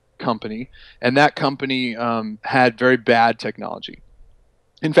company, and that company had very bad technology.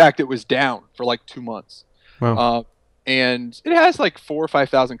 In fact, it was down for like 2 months. Wow. And it has like 4,000 or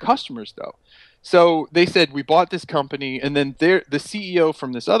 5,000 customers though. So they said, we bought this company, and then the CEO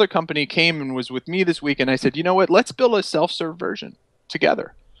from this other company came and was with me this week, and I said, you know what, let's build a self-serve version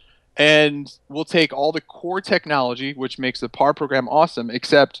together. And we'll take all the core technology, which makes the PAR program awesome,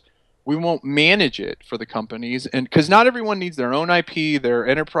 except we won't manage it for the companies. And because not everyone needs their own IP, their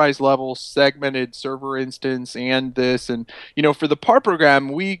enterprise level segmented server instance and this. And, you know, for the PAR program,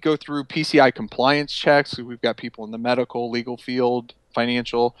 we go through PCI compliance checks. So we've got people in the medical, legal field,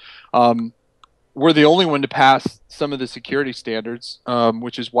 financial. We're the only one to pass some of the security standards,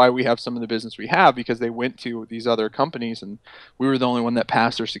 which is why we have some of the business we have, because they went to these other companies and we were the only one that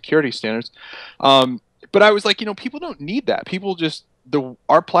passed their security standards. But I was like, you know, people don't need that. People just,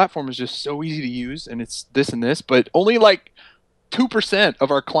 our platform is just so easy to use, and it's this and this, but only like 2%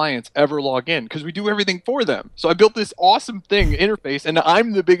 of our clients ever log in because we do everything for them. So I built this awesome thing interface, and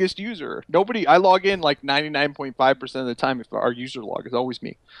I'm the biggest user. I log in like 99.5% of the time. If our user log is always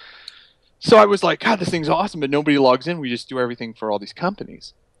me. So I was like, God, this thing's awesome, but nobody logs in. We just do everything for all these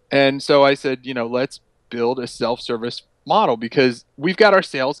companies. And so I said, you know, let's build a self-service model, because we've got our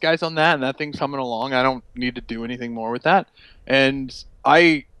sales guys on that, and that thing's coming along. I don't need to do anything more with that. And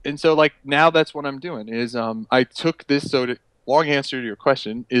so like now that's what I'm doing is I took this. So long answer to your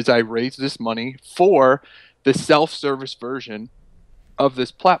question is I raised this money for the self-service version of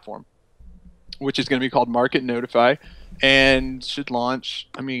this platform, which is going to be called Market Notify, and should launch,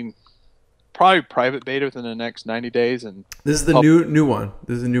 I mean, probably private beta within the next 90 days. And this is the new one.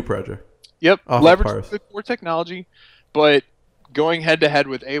 This is a new project. Yep. Leverage the core technology, but going head to head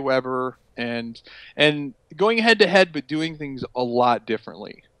with AWeber and going head to head, but doing things a lot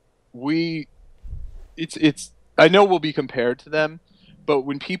differently. I know we'll be compared to them, but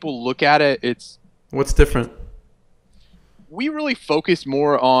when people look at it, what's different? We really focus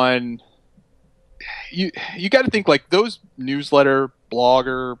more on, you got to think like those newsletter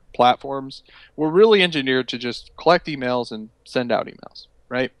blogger platforms were really engineered to just collect emails and send out emails,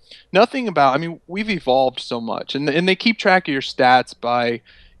 right? Nothing about, I mean, we've evolved so much, and they keep track of your stats by,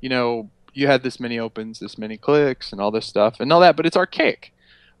 you know, you had this many opens, this many clicks, and all this stuff and all that, but it's archaic.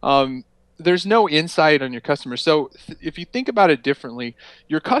 There's no insight on your customers. So if you think about it differently,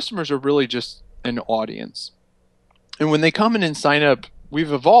 your customers are really just an audience. And when they come in and sign up,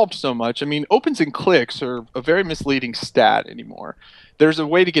 we've evolved so much. I mean, opens and clicks are a very misleading stat anymore. There's a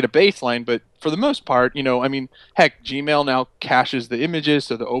way to get a baseline, but for the most part, you know, I mean, heck, Gmail now caches the images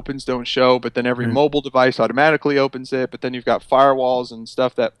so the opens don't show, but then every mobile device automatically opens it. But then you've got firewalls and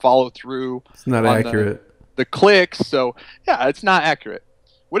stuff that follow through. It's not accurate. The clicks. So yeah, it's not accurate.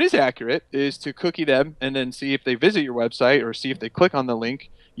 What is accurate is to cookie them and then see if they visit your website or see if they click on the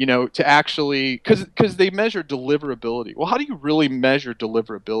link, you know, to actually, because they measure deliverability. Well, how do you really measure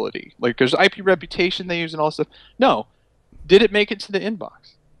deliverability? Like there's IP reputation they use and all this stuff. No. Did it make it to the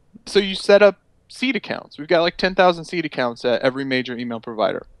inbox? So you set up seed accounts. We've got like 10,000 seed accounts at every major email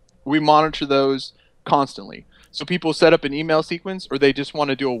provider. We monitor those constantly. So people set up an email sequence, or they just want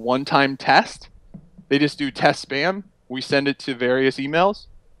to do a one-time test. They just do test spam. We send it to various emails.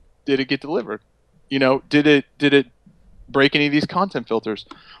 Did it get delivered? You know, did it break any of these content filters?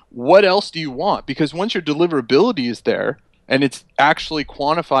 What else do you want? Because once your deliverability is there and it's actually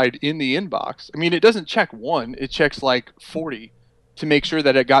quantified in the inbox, I mean, it doesn't check one, it checks like 40 to make sure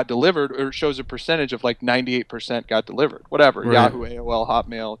that it got delivered, or it shows a percentage of like 98% got delivered, whatever, right. Yahoo, AOL,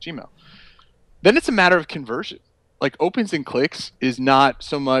 Hotmail, Gmail. Then it's a matter of conversion. Like opens and clicks is not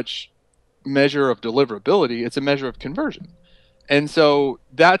so much measure of deliverability, it's a measure of conversion. And so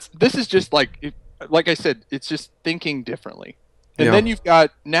this is just like I said, it's just thinking differently. And then you've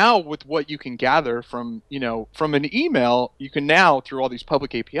got now with what you can gather from, you know, from an email, you can now through all these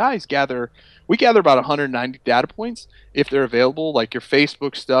public APIs we gather about 190 data points if they're available, like your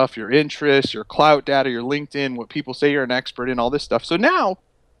Facebook stuff, your interests, your clout data, your LinkedIn, what people say you're an expert in, all this stuff. So now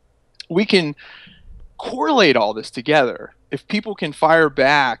we can correlate all this together. If people can fire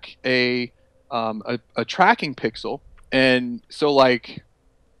back a tracking pixel, and so like,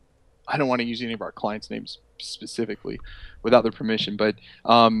 I don't want to use any of our clients' names specifically without their permission, but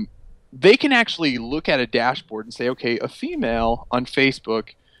they can actually look at a dashboard and say, okay, a female on Facebook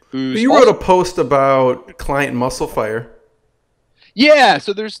who's you wrote a post about client muscle fire. Yeah,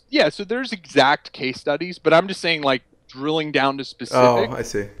 so there's exact case studies, but I'm just saying like drilling down to specific. Oh, I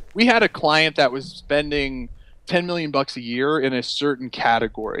see. We had a client that was spending $10 million a year in a certain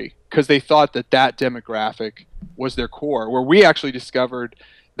category because they thought that demographic was their core, where we actually discovered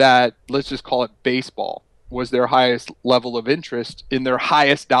that, let's just call it baseball, was their highest level of interest in their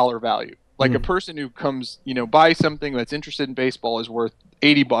highest dollar value. Like a person who comes, buys something that's interested in baseball is worth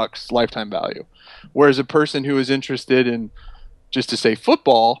 $80 lifetime value. Whereas a person who is interested in, just to say,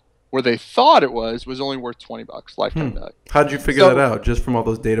 football, where they thought it was only worth $20 lifetime value. How did you figure that out? Just from all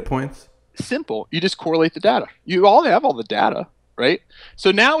those data points? Simple. You just correlate the data. You all have all the data, right? So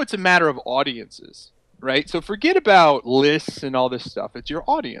now it's a matter of audiences, right? So forget about lists and all this stuff. It's your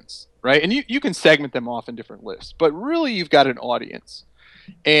audience, right? And you can segment them off in different lists, but really you've got an audience.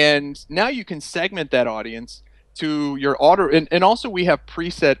 And now you can segment that audience to your auto, and also we have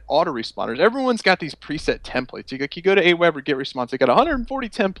preset autoresponders. Everyone's got these preset templates. You go to Aweber, get response. They got 140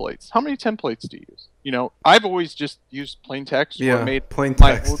 templates. How many templates do you use? I've always just used plain text or made plain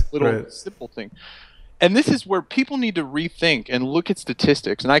text, my little simple thing. And this is where people need to rethink and look at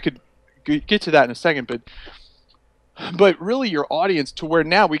statistics. And I could get to that in a second, but really your audience, to where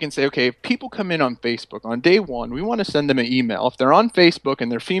now we can say, okay, if people come in on Facebook on day one, we want to send them an email. If they're on Facebook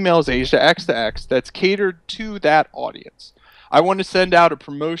and their female is aged X to X, that's catered to that audience. I want to send out a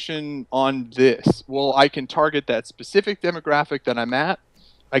promotion on this. Well, I can target that specific demographic that I'm at.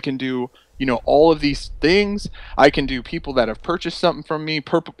 I can do, all of these things. I can do people that have purchased something from me,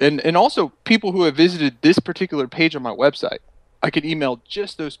 and also people who have visited this particular page on my website. I could email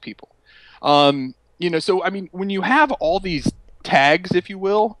just those people. So, I mean, when you have all these tags, if you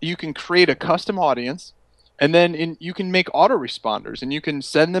will, you can create a custom audience, and then you can make autoresponders, and you can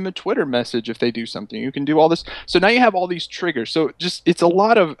send them a Twitter message if they do something. You can do all this. So now you have all these triggers. So it's a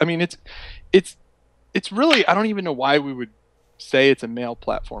lot of, I mean, it's really, I don't even know why we would say it's a male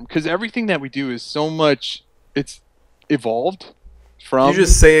platform, because everything that we do is so much, it's evolved from. You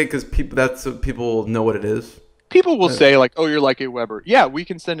just say it because that's so people know what it is. People will say like, oh, you're like Aweber. Yeah, we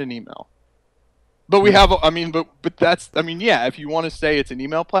can send an email. But we have, I mean, but that's, I mean, yeah, if you want to say it's an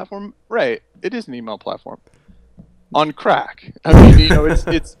email platform, right, it is an email platform on crack. I mean,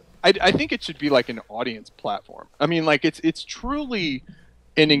 it's I think it should be like an audience platform. I mean, like it's truly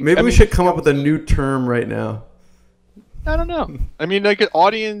Maybe we should come up with a new term right now. I don't know. I mean, like an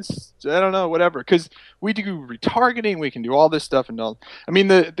audience, I don't know, whatever. Because we do retargeting, we can do all this stuff and all. I mean,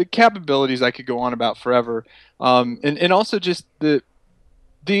 the capabilities I could go on about forever, and also just the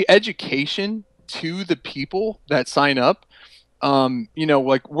education to the people that sign up.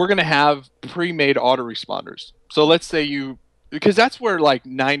 Like we're gonna have pre-made autoresponders. So let's say because that's where like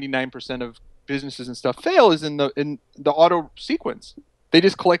 99% of businesses and stuff fail, is in the auto sequence. They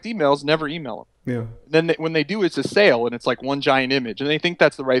just collect emails, never email them. Yeah. Then when they do, it's a sale, and it's like one giant image, and they think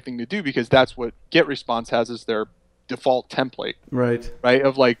that's the right thing to do because that's what GetResponse has as their default template. Right. Right.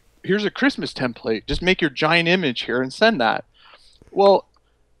 Of like, here's a Christmas template. Just make your giant image here and send that. Well,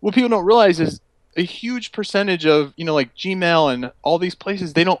 what people don't realize is a huge percentage of, like Gmail and all these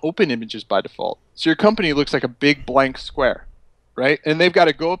places, they don't open images by default. So your company looks like a big blank square, right? And they've got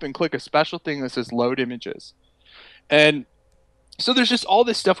to go up and click a special thing that says load images. And so there's just all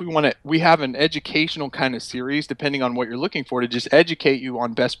this stuff we have an educational kind of series, depending on what you're looking for, to just educate you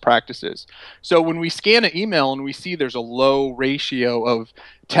on best practices. So when we scan an email and we see there's a low ratio of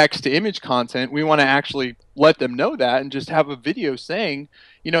text to image content, we want to actually let them know that and just have a video saying,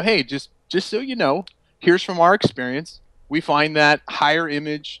 hey, just so you know, here's from our experience. We find that higher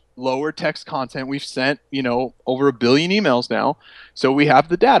image, lower text content, we've sent, over 1 billion emails now. So we have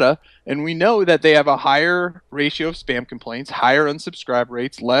the data, and we know that they have a higher ratio of spam complaints, higher unsubscribe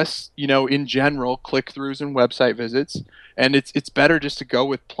rates, less, in general, click-throughs and website visits. And it's better just to go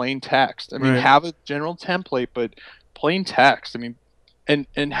with plain text. I mean, have a general template, but plain text. I mean,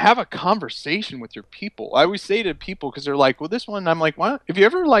 and have a conversation with your people. I always say to people, because they're like, well, this one, I'm like, what? Have you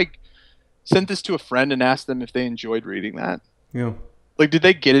ever, sent this to a friend and asked them if they enjoyed reading that? Yeah. Like, did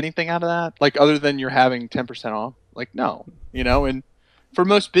they get anything out of that? Like, other than you're having 10% off? Like, no. And for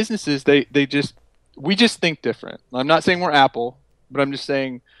most businesses, we just think different. I'm not saying we're Apple, but I'm just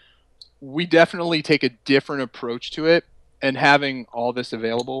saying we definitely take a different approach to it, and having all this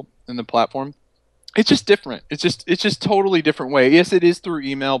available in the platform, it's just different. It's just totally different way. Yes, it is through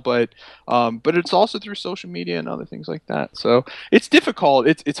email, but it's also through social media and other things like that. So it's difficult.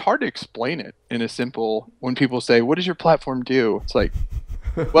 It's hard to explain it in a simple. When people say, "What does your platform do?" It's like,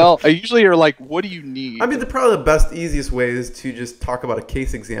 well, I usually are like, "What do you need?" I mean, probably the best, easiest way is to just talk about a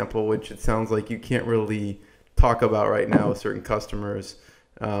case example, which it sounds like you can't really talk about right now with certain customers.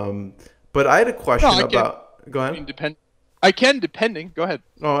 But I had a question about. Go ahead. I can, depending. Go ahead.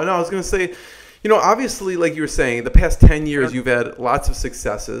 Oh no, I was going to say. Obviously, like you were saying, the past 10 years, you've had lots of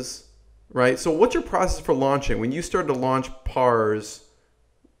successes, right? So what's your process for launching? When you started to launch PARS,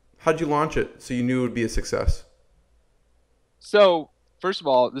 how'd you launch it so you knew it would be a success? So first of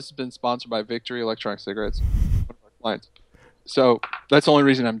all, this has been sponsored by Victory Electronic Cigarettes, one of our clients. So that's the only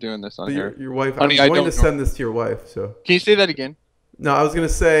reason I'm doing this on here. Your wife, I'm going to send this to your wife. So can you say that again? No, I was going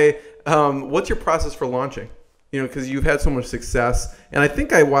to say, what's your process for launching? Because you've had so much success, and I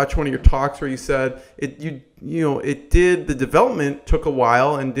think I watched one of your talks where you said the development took a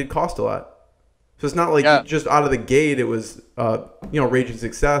while and did cost a lot. So it's not like just out of the gate it was raging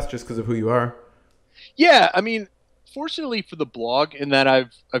success just because of who you are. Yeah, I mean, fortunately for the blog, in that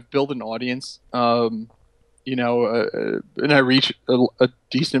I've built an audience, and I reach a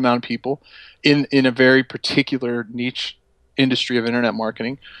decent amount of people in a very particular niche industry of internet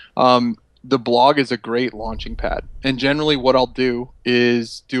marketing. The blog is a great launching pad, and generally what I'll do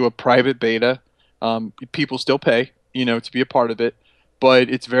is do a private beta. People still pay, to be a part of it, but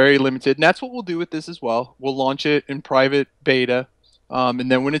it's very limited, and that's what we'll do with this as well. We'll launch it in private beta,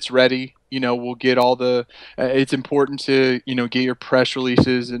 and then when it's ready, we'll get all the. It's important to get your press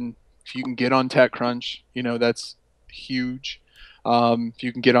releases, and if you can get on TechCrunch, that's huge. If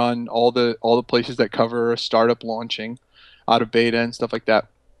you can get on all the places that cover a startup launching out of beta and stuff like that.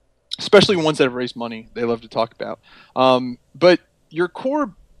 Especially ones that have raised money, they love to talk about. But your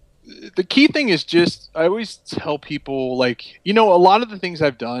core, the key thing is just, I always tell people, a lot of the things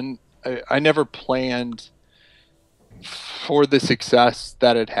I've done, I never planned for the success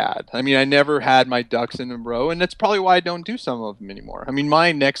that it had. I mean, I never had my ducks in a row, and that's probably why I don't do some of them anymore. I mean,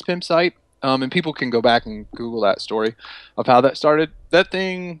 my Next Pimp site, and people can go back and Google that story of how that started. That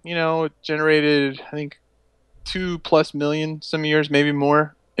thing, it generated, I think, 2+ million some years, maybe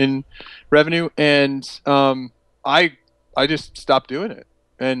more, in revenue, and I just stopped doing it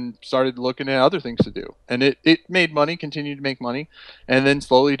and started looking at other things to do, and it made money, continued to make money, and then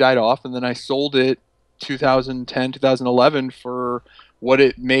slowly died off, and then I sold it 2010 2011 for what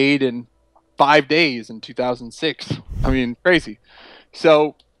it made in 5 days in 2006. I mean, crazy.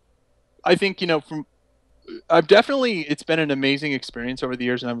 So I think it's been an amazing experience over the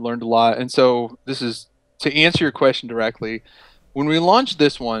years, and I've learned a lot. And so this is to answer your question directly. When we launch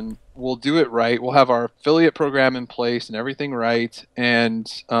this one, we'll do it right. We'll have our affiliate program in place and everything right. And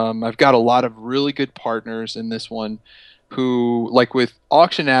I've got a lot of really good partners in this one who, like with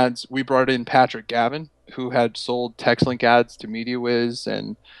auction ads, we brought in Patrick Gavin, who had sold TextLink ads to MediaWiz,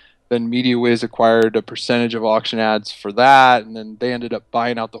 and then MediaWiz acquired a percentage of auction ads for that, and then they ended up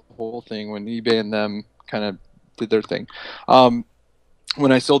buying out the whole thing when eBay and them kind of did their thing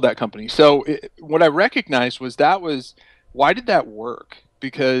when I sold that company. So what I recognized was why did that work?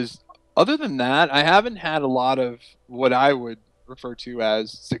 Because other than that, I haven't had a lot of what I would refer to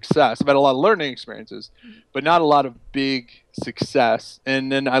as success. I've had a lot of learning experiences, but not a lot of big success. And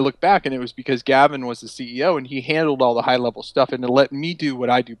then I look back, and it was because Gavin was the CEO, and he handled all the high-level stuff and to let me do what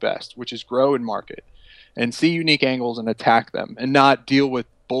I do best, which is grow and market and see unique angles and attack them, and not deal with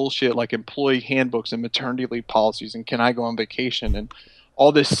bullshit like employee handbooks and maternity leave policies and can I go on vacation and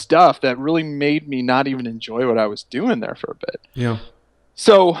all this stuff that really made me not even enjoy what I was doing there for a bit. Yeah.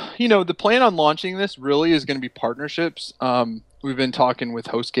 So, the plan on launching this really is going to be partnerships. We've been talking with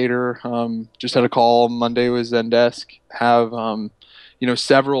HostGator. Just had a call Monday with Zendesk. Have,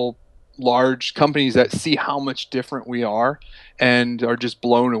 several large companies that see how much different we are and are just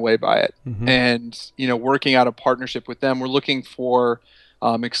blown away by it. Mm-hmm. And, working out a partnership with them, we're looking for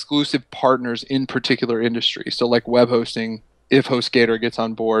exclusive partners in particular industries. So like web hosting, if HostGator gets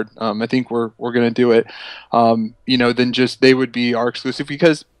on board, I think we're going to do it. Then just they would be our exclusive,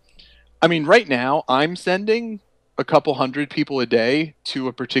 because, I mean, right now I'm sending a couple hundred people a day to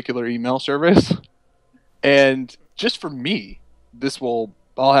a particular email service, and just for me,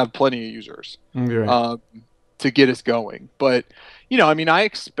 I'll have plenty of users to get us going. But I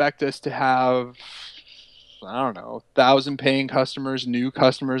expect us to have, I don't know, 1,000 paying customers, new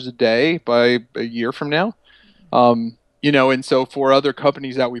customers a day by a year from now. And so for other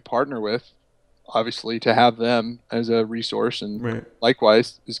companies that we partner with, obviously to have them as a resource and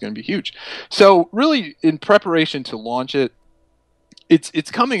likewise is going to be huge. So really, in preparation to launch it,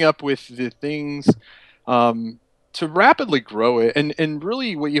 it's coming up with the things to rapidly grow it. And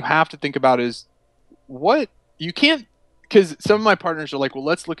really what you have to think about is what you can't, because some of my partners are like, well,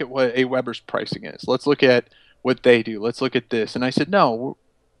 let's look at what AWeber's pricing is. Let's look at what they do. Let's look at this. And I said, no,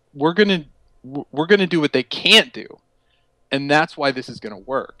 we're going to do what they can't do. And that's why this is going to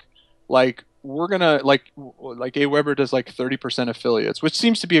work. Like, we're going to, like AWeber does like 30% affiliates, which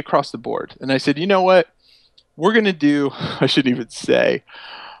seems to be across the board. And I said, you know what? We're going to do, I shouldn't even say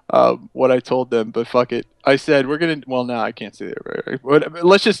what I told them, but fuck it. I said, we're going to, well, no, I can't say that. Right? But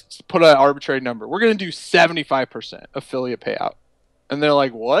let's just put an arbitrary number. We're going to do 75% affiliate payout. And they're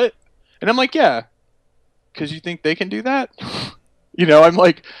like, what? And I'm like, yeah, because you think they can do that? I'm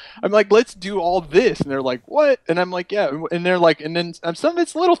like, let's do all this, and they're like, what? And I'm like, yeah, and they're like, and then some of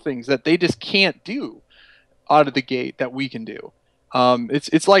it's little things that they just can't do out of the gate that we can do.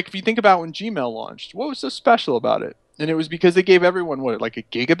 It's like if you think about when Gmail launched, what was so special about it? And it was because they gave everyone like a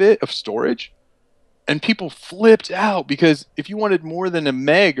gigabit of storage, and people flipped out because if you wanted more than a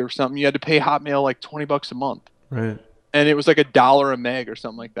meg or something, you had to pay Hotmail like $20 a month, Right? and it was like $1 a meg or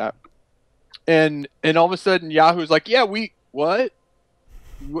something like that. And all of a sudden, Yahoo's like, yeah, what?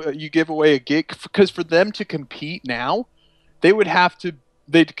 You give away a gig? Because for them to compete now, they would have to.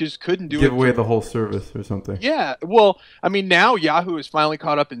 They just couldn't give away the whole service or something. Yeah, well, I mean, now Yahoo is finally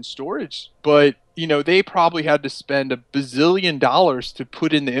caught up in storage, but they probably had to spend $1 bazillion to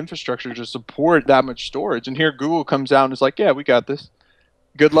put in the infrastructure to support that much storage. And here Google comes out and is like, yeah, we got this.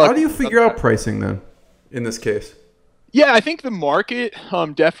 Good luck. How do you figure out pricing then in this case? Yeah, I think the market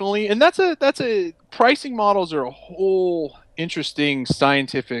definitely, and that's a pricing models are a whole interesting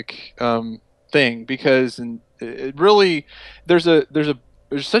scientific thing because it really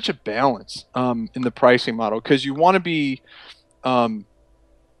there's such a balance in the pricing model because you want to be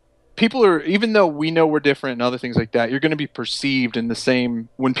people are, even though we know we're different and other things like that, you're going to be perceived in the same.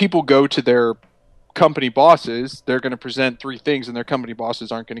 When people go to their company bosses, they're going to present 3 things, and their company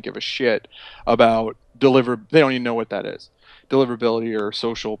bosses aren't going to give a shit about they don't even know what that is, deliverability or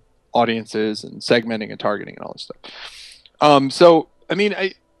social audiences and segmenting and targeting and all this stuff. So I mean,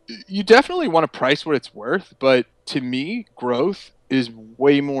 you definitely want to price what it's worth, but to me, growth is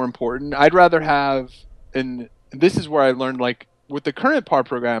way more important. I'd rather have, and this is where I learned, like with the current PAR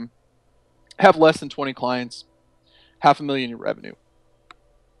program, have less than 20 clients, $500,000 in revenue.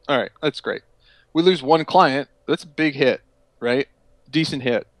 All right, that's great. We lose 1 client, that's a big hit, right? Decent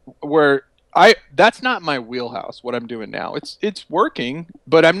hit. Where that's not my wheelhouse, what I'm doing now. It's working,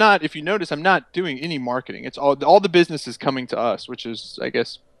 but I'm not, if you notice, I'm not doing any marketing. It's all the business is coming to us, which is, I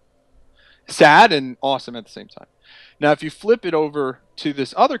guess, sad and awesome at the same time. Now, if you flip it over to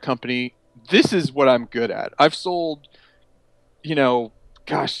this other company, this is what I'm good at. I've sold,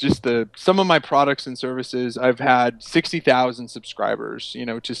 just some of my products and services, I've had 60,000 subscribers,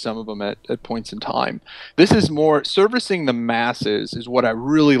 to some of them at points in time. This is more servicing the masses is what I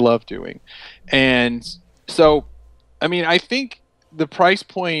really love doing. And so, I mean, I think the price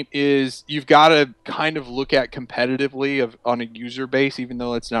point is you've got to kind of look at competitively on a user base, even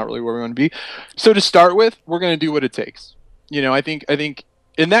though that's not really where we want to be. So to start with, we're going to do what it takes. I think,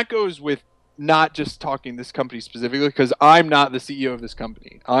 and that goes with not just talking this company specifically, because I'm not the CEO of this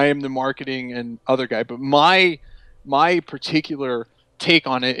company. I am the marketing and other guy. But my particular take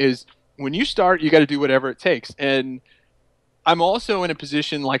on it is when you start, you got to do whatever it takes. And I'm also in a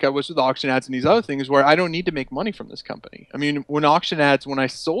position like I was with auction ads and these other things where I don't need to make money from this company. I mean, when I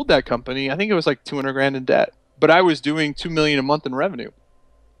sold that company, I think it was like $200,000 in debt, but I was doing $2 million a month in revenue.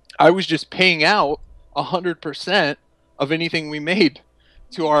 I was just paying out 100% of anything we made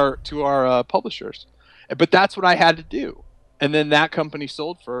to our publishers, but that's what I had to do. And then that company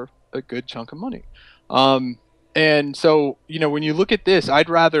sold for a good chunk of money. And so, when you look at this, I'd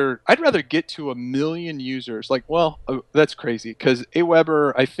rather get to 1 million users. Like, well, that's crazy because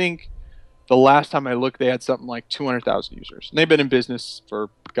Aweber, I think the last time I looked, they had something like 200,000 users. And they've been in business for,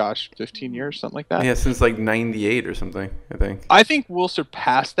 15 years, something like that. Yeah, since like 98 or something, I think. I think we'll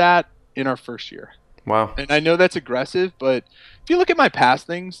surpass that in our first year. Wow. And I know that's aggressive, but if you look at my past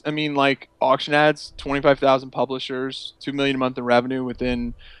things, I mean, like auction ads, 25,000 publishers, 2 million a month in revenue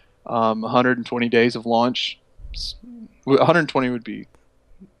within 120 days of launch. 120 would be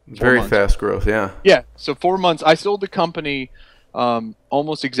very fast growth. Yeah. Yeah. So 4 months. I sold the company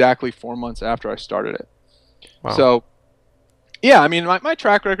almost exactly 4 months after I started it. Wow. So yeah, I mean, my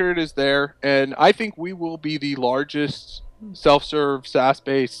track record is there, and I think we will be the largest self-serve,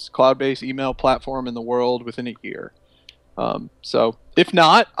 SaaS-based, cloud-based email platform in the world within a year. So if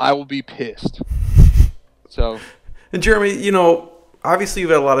not, I will be pissed. So, and Jeremy, obviously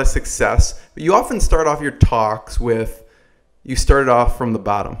you've had a lot of success, but you often start off your talks with, you started off from the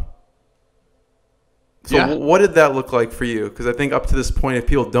bottom. So yeah. What did that look like for you? Because I think up to this point, if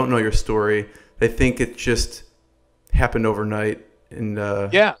people don't know your story, they think it just happened overnight. And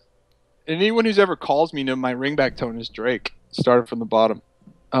yeah. And anyone who's ever calls me, my ringback tone is Drake. Started from the bottom,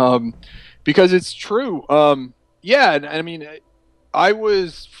 because it's true. Yeah, and I mean, I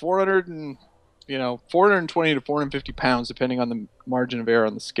was 420 to 450 pounds, depending on the margin of error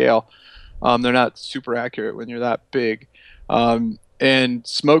on the scale. They're not super accurate when you're that big. And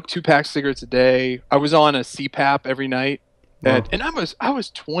smoked 2 packs of cigarettes a day. I was on a CPAP every night, and I was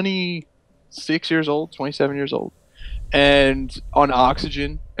 26 years old, 27 years old, and on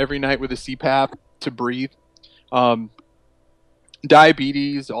oxygen every night with a CPAP to breathe.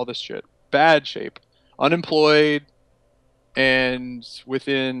 diabetes, all this shit, bad shape, unemployed, and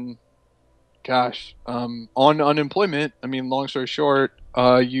within, gosh, on unemployment. I mean, long story short,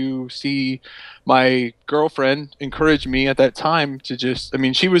 you see, my girlfriend encouraged me at that time to just. I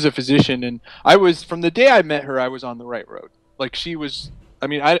mean, she was a physician, and I was, from the day I met her, I was on the right road. Like, she was. I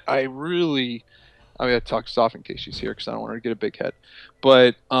mean, I really. I mean, I talk soft in case she's here because I don't want her to get a big head,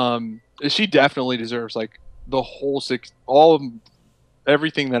 but she definitely deserves like the whole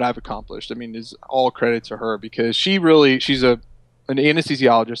everything that I've accomplished. I mean, is all credit to her, because she's an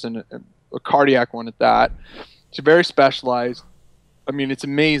anesthesiologist, and a cardiac one at that. She's very specialized. I mean, it's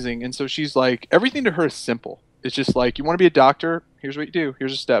amazing. And so she's like, everything to her is simple. It's just like, you want to be a doctor? Here's what you do.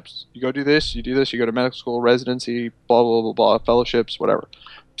 Here's the steps. You go do this, you do this, you go to medical school, residency, blah, blah, blah, blah, fellowships, whatever.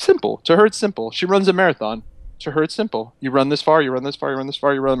 Simple. To her, it's simple. She runs a marathon. To her, it's simple. You run this far, you run this far, you run this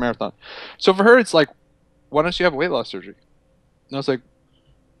far, you run a marathon. So for her, it's like, why don't you have weight loss surgery? And I was like,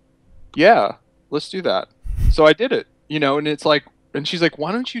 yeah, let's do that. So I did it, and it's like, and she's like,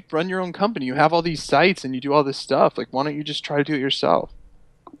 why don't you run your own company? You have all these sites and you do all this stuff. Like, why don't you just try to do it yourself?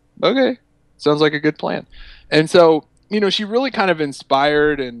 Okay. Sounds like a good plan. And so, she really kind of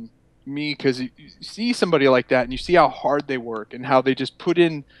inspired me, because you see somebody like that and you see how hard they work and how they just put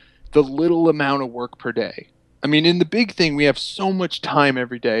in the little amount of work per day. I mean, in the big thing, we have so much time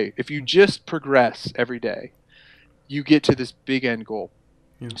every day. If you just progress every day, you get to this big end goal.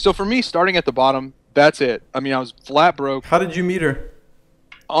 Yeah. So for me, starting at the bottom, that's it. I mean, I was flat broke. How did you meet her?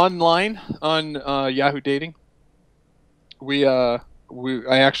 Online on Yahoo Dating. I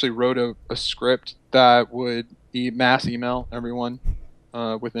actually wrote a script that would mass email everyone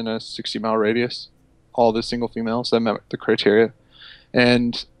within a 60-mile radius, all the single females that met the criteria.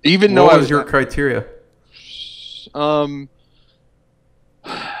 And even though what was your criteria?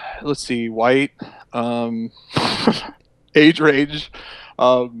 Let's see, white, age range.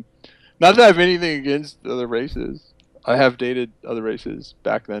 Not that I have anything against other races. I have dated other races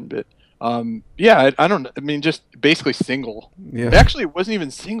back then, but yeah, I don't. I mean, just basically single. Yeah. Actually, it wasn't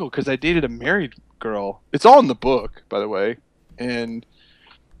even single because I dated a married girl. It's all in the book, by the way. And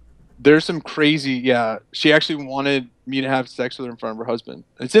there's some crazy. Yeah, she actually wanted me to have sex with her in front of her husband.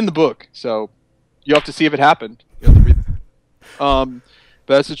 It's in the book, so you have to see if it happened. You have to read it.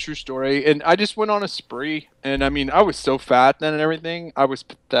 But that's a true story. And I just went on a spree. And I mean, I was so fat then and everything. I was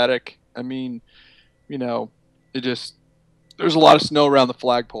pathetic. I mean, it just, there's a lot of snow around the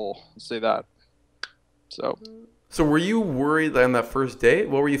flagpole. Let's say that. So were you worried on that first date?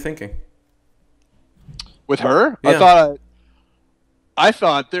 What were you thinking? With her? Yeah. I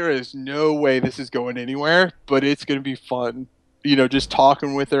thought there is no way this is going anywhere, but it's going to be fun. Just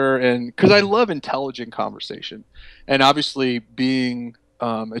talking with her, and because I love intelligent conversation, and obviously being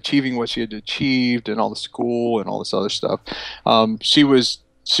achieving what she had achieved and all the school and all this other stuff. She was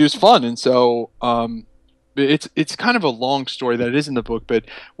fun, and so it's kind of a long story that it is in the book. But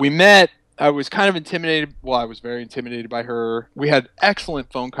we met. I was kind of intimidated. Well, I was very intimidated by her. We had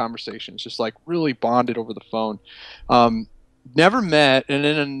excellent phone conversations, just like really bonded over the phone. Never met, and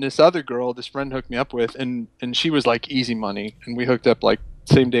then this other girl, this friend hooked me up with, and she was like easy money, and we hooked up like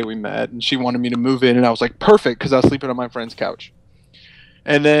same day we met, and she wanted me to move in, and I was like perfect because I was sleeping on my friend's couch.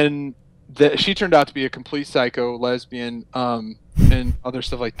 And then she turned out to be a complete psycho, lesbian, and other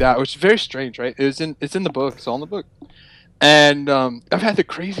stuff like that, which is very strange, right? It's in the book. It's all in the book. And I've had the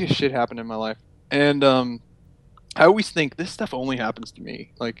craziest shit happen in my life, and I always think this stuff only happens to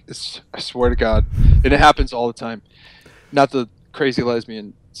me. Like, I swear to God, and it happens all the time. Not the crazy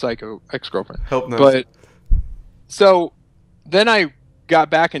lesbian psycho ex-girlfriend. Hope not. But so then I got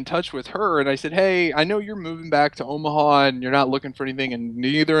back in touch with her, and I said, hey, I know you're moving back to Omaha and you're not looking for anything, and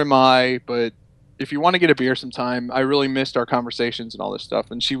neither am I, but if you want to get a beer sometime, I really missed our conversations and all this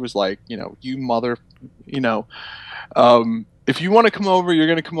stuff. And she was like, you mother, if you want to come over, you're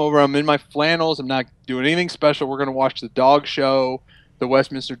going to come over. I'm in my flannels. I'm not doing anything special. We're going to watch the dog show, the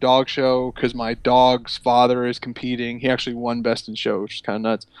Westminster Dog Show, because my dog's father is competing. He actually won Best in Show, which is kind of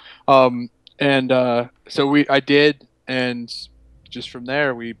nuts. So I did, and just from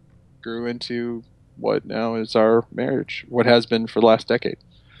there we grew into what now is our marriage, what has been for the last decade.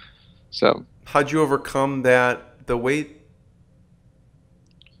 So how'd you overcome the weight?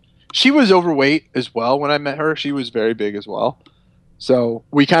 She was overweight as well when I met her. She was very big as well. So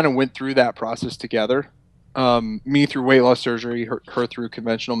we kind of went through that process together. Me through weight loss surgery, her through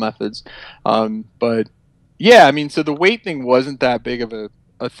conventional methods. But yeah, I mean, so the weight thing wasn't that big of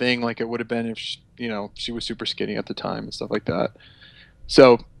a thing like it would have been if she was super skinny at the time and stuff like that.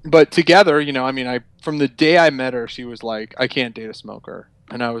 So, but together, I mean, from the day I met her, she was like, I can't date a smoker.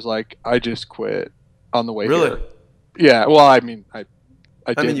 And I was like, I just quit on the way really? Here. Yeah, well, I mean, I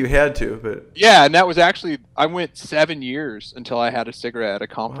mean, you had to, but yeah, and that was actually, I went 7 years until I had a cigarette at a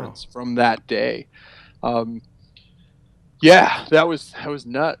conference from that day. Yeah, that was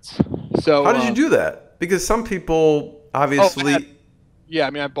nuts. So how did you do that? Because some people obviously, I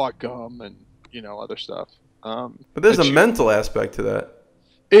mean, I bought gum and other stuff. But there's a mental aspect to that.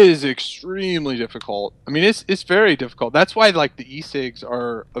 It is extremely difficult. I mean, it's very difficult. That's why like the e-cigs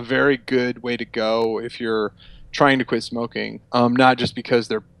are a very good way to go if you're trying to quit smoking. Not just because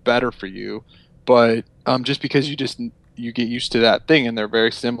they're better for you, but just because you get used to that thing, and they're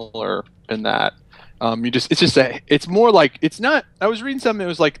very similar in that. It's more like, it's not, I was reading something that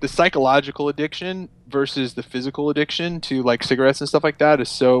was like the psychological addiction versus the physical addiction to like cigarettes and stuff like that is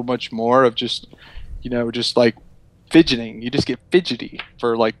so much more of just like fidgeting. You just get fidgety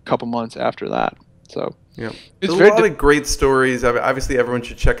for like a couple months after that. So yeah, there's a lot of great stories. Obviously everyone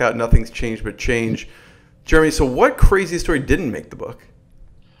should check out Nothing's Changed But Change. Jeremy, so what crazy story didn't make the book?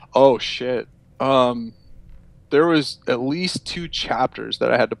 Oh shit. There was at least 2 chapters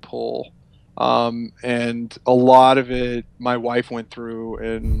that I had to pull. And a lot of it my wife went through,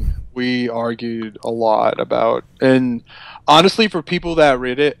 and we argued a lot about, and honestly, for people that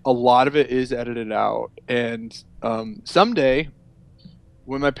read it, a lot of it is edited out. And someday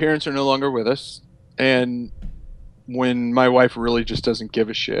when my parents are no longer with us, and when my wife really just doesn't give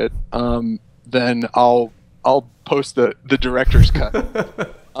a shit, then I'll post the director's cut.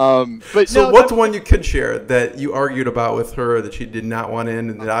 But so what's the one you could share that you argued about with her that she did not want in,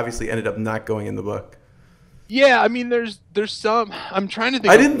 and that obviously ended up not going in the book? Yeah, I mean, there's some. I'm trying to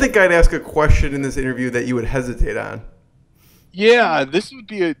think. I didn't think I'd ask a question in this interview that you would hesitate on. Yeah, this would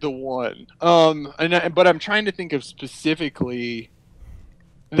be the one. But I'm trying to think of specifically.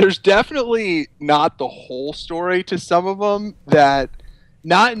 There's definitely not the whole story to some of them, that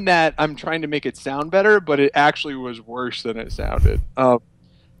not in that I'm trying to make it sound better, but it actually was worse than it sounded.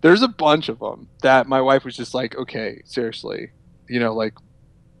 There's a bunch of them that my wife was just like, okay, seriously, like,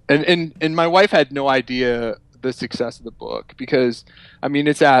 and my wife had no idea the success of the book, because, I mean,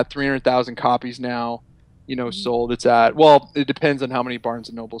 it's at 300,000 copies now, sold. It's at, well, it depends on how many Barnes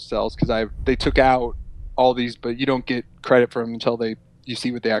and Noble sells, because they took out all these, but you don't get credit for them until you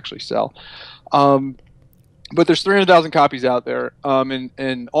see what they actually sell. But there's 300,000 copies out there,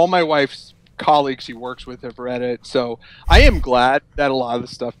 and all my wife's colleagues she works with have read it. So I am glad that a lot of the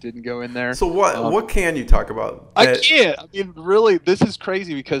stuff didn't go in there. So what can you talk about? I can't. I mean, really, this is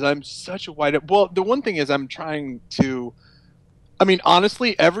crazy because I'm such a well, the one thing is I'm trying to, I mean,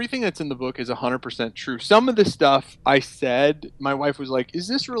 honestly, everything that's in the book is 100% true. Some of the stuff I said, my wife was like, is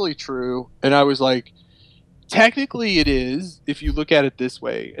this really true? And I was like, technically it is, if you look at it this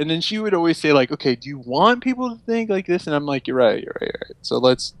way. And then she would always say like, okay, do you want people to think like this? And I'm like, you're right. So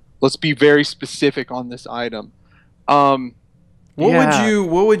let's be very specific on this item. What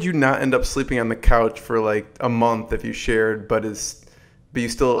would you not end up sleeping on the couch for like a month if you shared, but you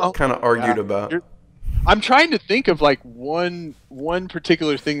still kind of argued about? I'm trying to think of like one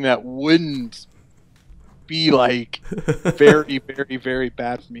particular thing that wouldn't be like very, very, very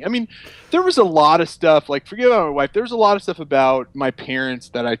bad for me. I mean, there was a lot of stuff, like, forget about my wife, there was a lot of stuff about my parents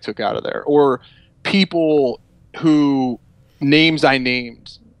that I took out of there, or people who names I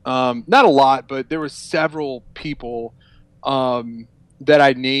named. Not a lot, but there were several people that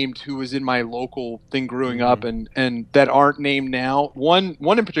I named who was in my local thing growing up, and that aren't named now. One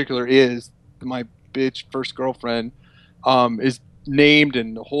in particular is my bitch first girlfriend, is named,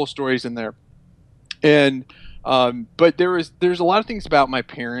 and the whole story's in there. And but there's a lot of things about my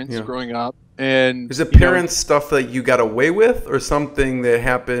parents growing up. And is it parents stuff that you got away with, or something that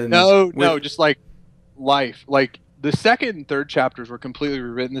happened? No, just like life. Like the second and third chapters were completely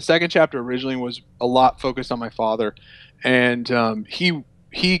rewritten. The second chapter originally was a lot focused on my father, and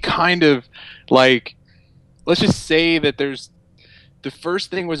he kind of, like, let's just say that the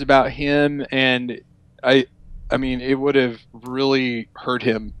first thing was about him, and I mean, it would have really hurt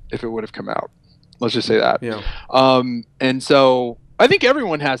him if it would have come out. Let's just say that. Yeah. And so I think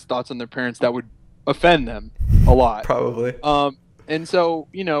everyone has thoughts on their parents that would offend them a lot. Probably. And so,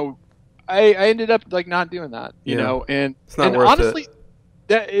 I ended up like not doing that, you know, and it's not worth honestly,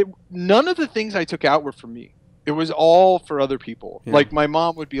 it. None of the things I took out were for me. It was all for other people. Yeah. Like my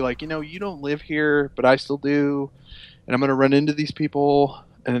mom would be like, you don't live here, but I still do. And I'm going to run into these people.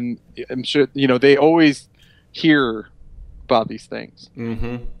 And I'm sure, they always hear about these things.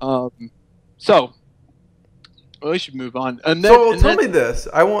 Mm-hmm. So we should move on. And then, tell me this.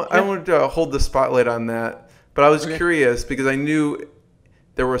 I wanted to hold the spotlight on that, but I was curious because I knew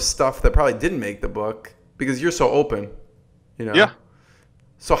there was stuff that probably didn't make the book because you're so open, Yeah.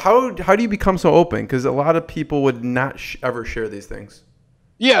 So how do you become so open? Because a lot of people would not ever share these things.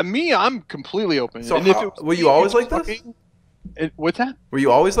 Yeah, I'm completely open. So and were you always like this? What's that? Were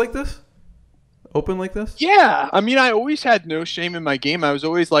you always like this? Open like this? Yeah. I mean, I always had no shame in my game. I was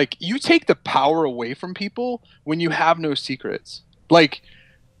always like, you take the power away from people when you have no secrets. Like,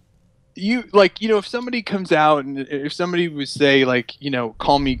 if somebody comes out and if somebody would say, like,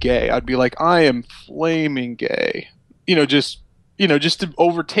 call me gay, I'd be like, I am flaming gay. Just to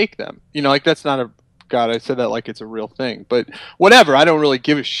overtake them. Like, that's not a, God, I said that like it's a real thing, but whatever. I don't really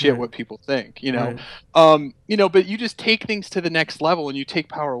give a shit what people think, Right. but you just take things to the next level and you take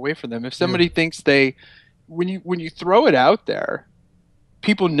power away from them. If somebody thinks when you throw it out there,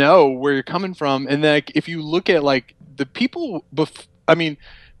 people know where you're coming from. And then, like, if you look at like the people,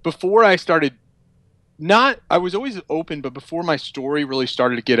 before I started, I was always open, but before my story really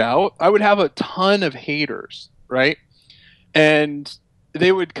started to get out, I would have a ton of haters, right? And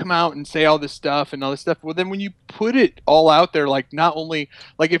they would come out and say all this stuff and all this stuff. Well, then when you put it all out there, like, not only,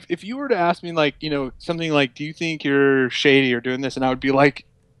 like, if you were to ask me, like, something like, do you think you're shady or doing this? And I would be like,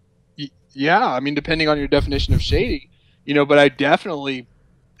 yeah, I mean, depending on your definition of shady, but I definitely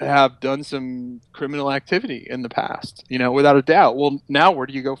have done some criminal activity in the past, without a doubt. Well, now where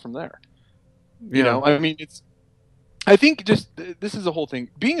do you go from there? I mean, I think this is the whole thing.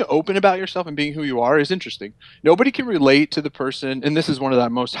 Being open about yourself and being who you are is interesting. Nobody can relate to the person, and this is one of the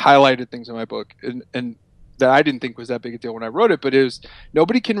most highlighted things in my book, and that I didn't think was that big a deal when I wrote it, but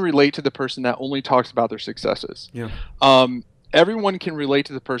nobody can relate to the person that only talks about their successes. Yeah. Everyone can relate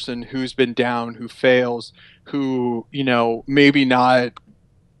to the person who's been down, who fails, who, maybe not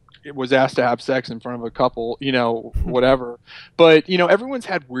was asked to have sex in front of a couple, whatever. But, everyone's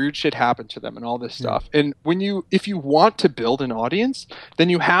had weird shit happen to them and all this stuff. And if you want to build an audience, then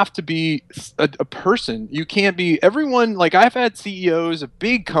you have to be a person. You can't be everyone. Like, I've had CEOs of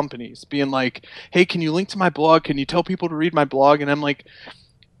big companies being like, hey, can you link to my blog? Can you tell people to read my blog? And I'm like,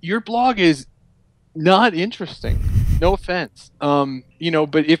 your blog is not interesting. No offense. But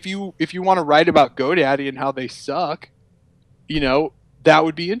if you want to write about GoDaddy and how they suck, that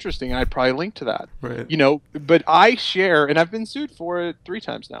would be interesting. I'd probably link to that. Right. But I share, and I've been sued for it 3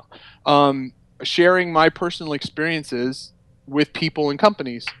 times now, sharing my personal experiences with people and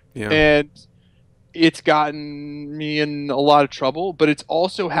companies. Yeah. And it's gotten me in a lot of trouble, but it's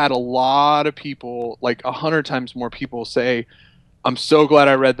also had a lot of people, like 100 times more people, say, I'm so glad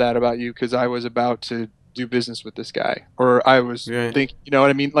I read that about you because I was about to do business with this guy. Or I was thinking, you know what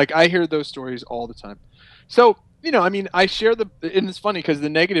I mean? Like, I hear those stories all the time. So, I share and it's funny because the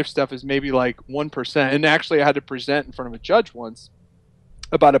negative stuff is maybe like 1%. And actually, I had to present in front of a judge once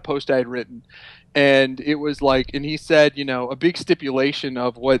about a post I had written. And it was like, and he said, a big stipulation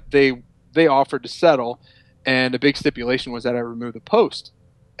of what they offered to settle. And a big stipulation was that I remove the post.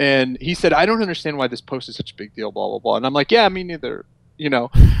 And he said, I don't understand why this post is such a big deal, blah, blah, blah. And I'm like, yeah, me neither,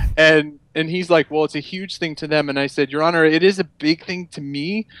 And he's like, well, it's a huge thing to them. And I said, Your Honor, it is a big thing to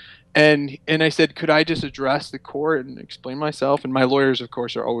me. And I said, could I just address the court and explain myself? And my lawyers, of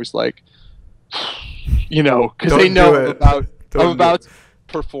course, are always like, because they know I'm about to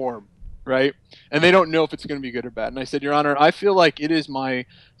perform, right? And they don't know if it's going to be good or bad. And I said, Your Honor, I feel like it is my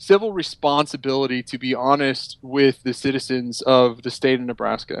civil responsibility to be honest with the citizens of the state of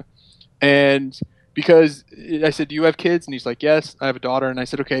Nebraska. And because I said, do you have kids? And he's like, yes, I have a daughter. And I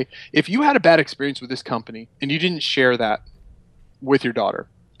said, okay, if you had a bad experience with this company and you didn't share that with your daughter,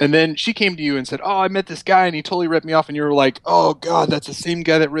 and then she came to you and said, oh, I met this guy and he totally ripped me off. And you were like, oh, God, that's the same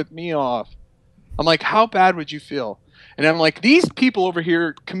guy that ripped me off. I'm like, how bad would you feel? And I'm like, these people over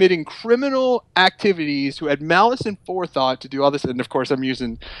here committing criminal activities who had malice and forethought to do all this. And, of course, I'm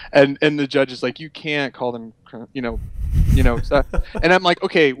using and the judge is like, you can't call them, stuff. And I'm like,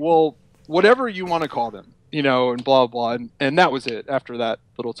 okay, well, whatever you want to call them, and blah, blah. And that was it after that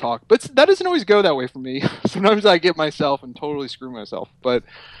little talk. But that doesn't always go that way for me. Sometimes I get myself and totally screw myself. But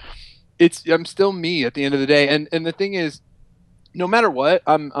I'm still me at the end of the day. And the thing is, no matter what,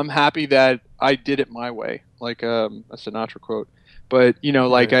 I'm happy that I did it my way, like a Sinatra quote. But,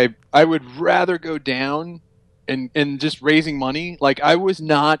 like I would rather go down and just raising money. Like, I was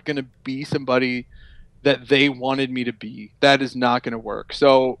not going to be somebody that they wanted me to be. That is not going to work.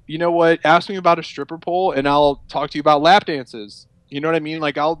 So, you know what? Ask me about a stripper pole and I'll talk to you about lap dances. You know what I mean?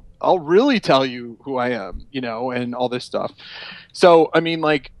 Like, I'll really tell you who I am, and all this stuff. So, I mean,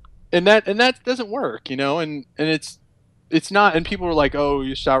 like, and that doesn't work, and it's not, and people are like, oh,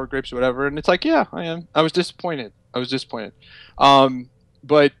 you sour grapes or whatever. And it's like, yeah, I am. I was disappointed.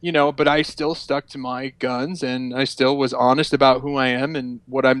 But I still stuck to my guns and I still was honest about who I am and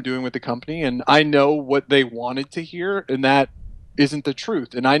what I'm doing with the company. And I know what they wanted to hear. And that isn't the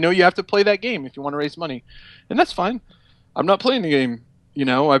truth. And I know you have to play that game if you want to raise money, and that's fine. I'm not playing the game. You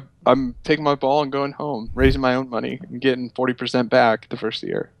know, I'm taking my ball and going home, raising my own money and getting 40% back the first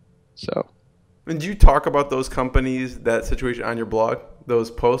year. So. And do you talk about those companies, that situation on your blog, those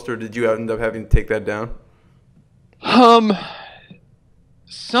posts, or did you end up having to take that down?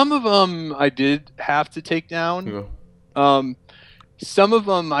 Some of them I did have to take down. Yeah. Some of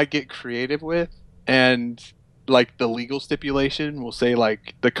them I get creative with, and like the legal stipulation will say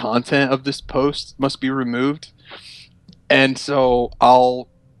like the content of this post must be removed. And so I'll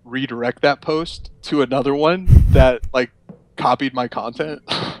redirect that post to another one that like copied my content.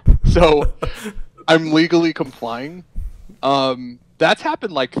 So I'm legally complying. That's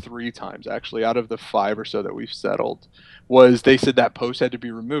happened like 3 times actually out of the 5 or so that we've settled. Was they said that post had to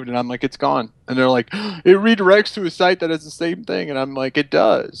be removed, and I'm like, it's gone. And they're like, it redirects to a site that has the same thing, and I'm like, it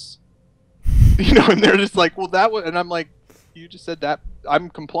does. You know, and they're just like, well, that was, and I'm like, you just said that. I'm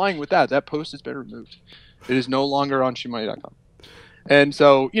complying with that. That post has been removed. It is no longer on Shoemoney.com. And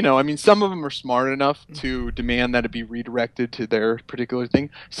so, you know, I mean, some of them are smart enough to demand that it be redirected to their particular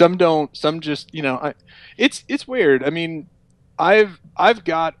thing. Some don't. Some just, you know, it's weird. I mean, I've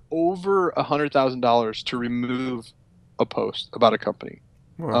got over $100,000 to remove a post about a company.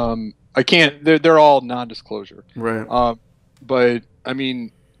 Wow. I can't. They're all non-disclosure. Right. But I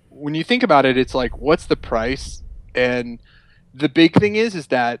mean, when you think about it, it's like, what's the price? And the big thing is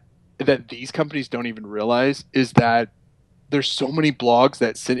that these companies don't even realize is that there's so many blogs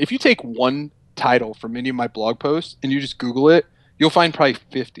that sit. If you take one title from any of my blog posts and you just Google it, you'll find probably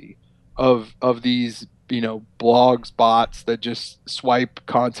 50 of these, you know, blogs, bots that just swipe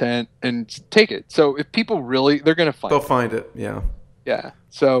content and take it. So if people really, they're going to find They'll find it. Yeah. Yeah.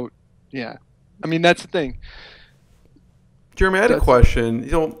 So, yeah. I mean, that's the thing. Jeremy, I had a question.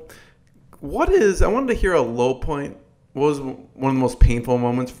 You know, I wanted to hear a low point. What was one of the most painful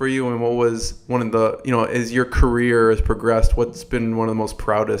moments for you, and what was one of the, you know, as your career has progressed, what's been one of the most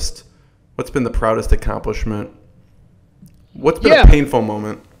proudest, what's been the proudest accomplishment? What's been a painful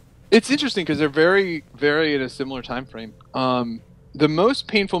moment? It's interesting because they're very, very in a similar time frame. The most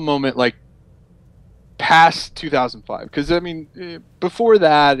painful moment, like past 2005, because I mean, before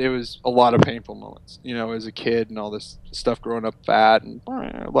that, it was a lot of painful moments. You know, as a kid and all this stuff, growing up fat, and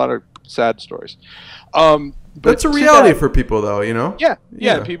a lot of sad stories. That's a reality for people, though. You know.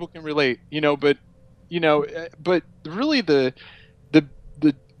 Yeah, people can relate. You know, but really the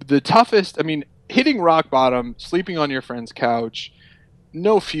toughest. I mean, hitting rock bottom, sleeping on your friend's couch,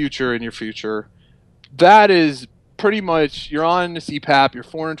 no future in your future. That is pretty much, you're on a CPAP, you're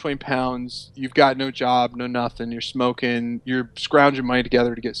 420 pounds, you've got no job, no nothing, you're smoking, you're scrounging money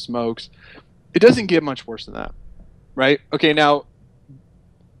together to get smokes. It doesn't get much worse than that, right? Okay, now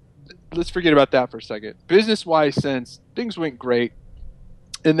let's forget about that for a second. Business-wise, since things went great,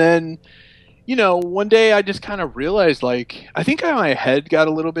 and then, you know, one day I just kind of realized, like, I think my head got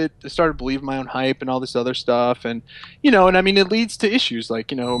a little bit, I started believing my own hype and all this other stuff, and, you know, and I mean, it leads to issues,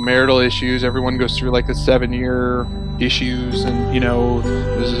 like, you know, marital issues. Everyone goes through, like, the 7-year issues, and, you know,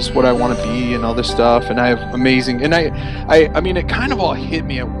 is this what I want to be, and all this stuff, and I have amazing, and I mean, it kind of all hit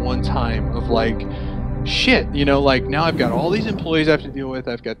me at one time of, like, shit, you know, like, now I've got all these employees I have to deal with,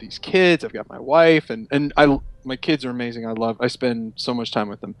 I've got these kids, I've got my wife, and my kids are amazing. I spend so much time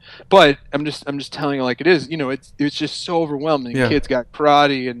with them. But I'm just telling you like it is. You know, it's just so overwhelming. Yeah. Kids got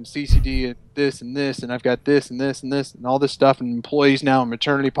karate and CCD and this, and I've got this and this and this and all this stuff, and employees now and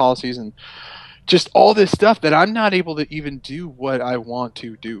maternity policies and just all this stuff that I'm not able to even do what I want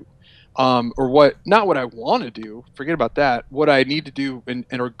to do. Not what I want to do. Forget about that. What I need to do and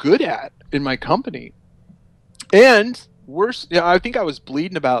are good at in my company. And worse, yeah, I think I was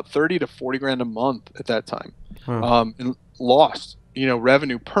bleeding about 30 to 40 grand a month at that time. And lost, you know,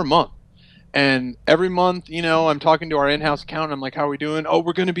 revenue per month. And every month, you know, I'm talking to our in-house accountant. I'm like, how are we doing? Oh,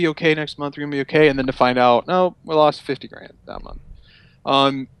 we're going to be okay next month. We're going to be okay. And then to find out, no, we lost 50 grand that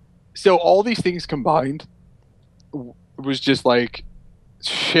month. So all these things combined was just like,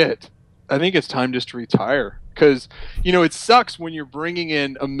 shit, I think it's time just to retire. Because, you know, it sucks when you're bringing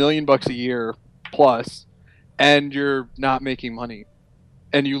in $1 million a year plus and you're not making money.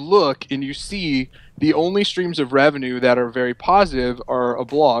 And you look and you see the only streams of revenue that are very positive are a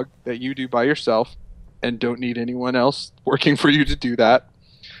blog that you do by yourself and don't need anyone else working for you to do that.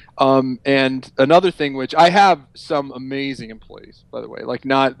 And another thing, which I have some amazing employees, by the way, like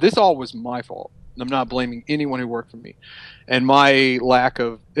this all was my fault. I'm not blaming anyone who worked for me. And my lack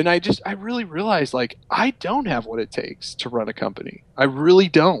of, and I really realized, like, I don't have what it takes to run a company. I really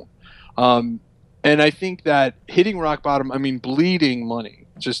don't. And I think that hitting rock bottom, I mean, bleeding money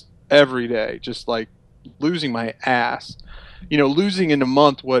just every day, just like losing my ass. losing in a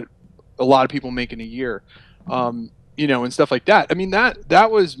month what a lot of people make in a year, and stuff like that. I mean,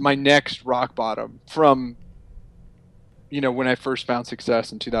 that was my next rock bottom from, when I first found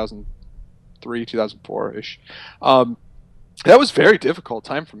success in 2003, 2004-ish. That was very difficult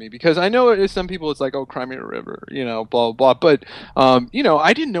time for me, because I know some people, it's like, oh, cry me a river, blah, blah, blah. But, I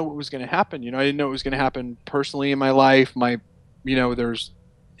didn't know what was going to happen. I didn't know what was going to happen personally in my life. And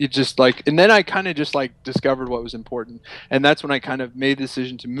then I kind of just like discovered what was important. And that's when I kind of made the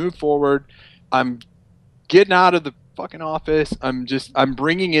decision to move forward. I'm getting out of the fucking office. I'm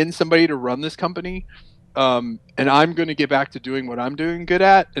bringing in somebody to run this company. And I'm going to get back to doing what I'm doing good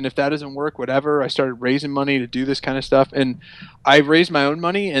at. And if that doesn't work, whatever. I started raising money to do this kind of stuff. And I raised my own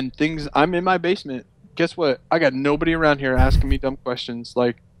money and things. I'm in my basement. Guess what? I got nobody around here asking me dumb questions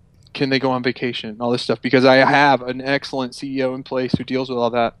like, can they go on vacation? All this stuff. Because I have an excellent CEO in place who deals with all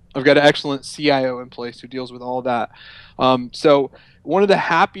that. I've got an excellent CIO in place who deals with all that. So one of the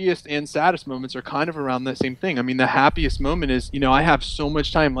happiest and saddest moments are kind of around that same thing. I mean, the happiest moment is, I have so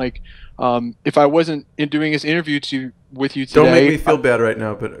much time. Like, if I wasn't doing this interview with you today, don't make me feel bad right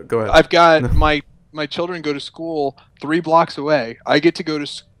now. But go ahead. I've got my children go to school 3 blocks away. I get to go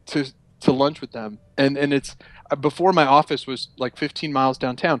to lunch with them, and it's before my office was like 15 miles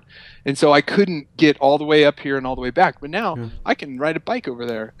downtown, and so I couldn't get all the way up here and all the way back. But now I can ride a bike over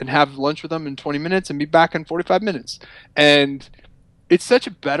there and have lunch with them in 20 minutes and be back in 45 minutes. And it's such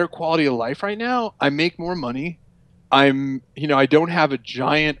a better quality of life right now. I make more money. I don't have a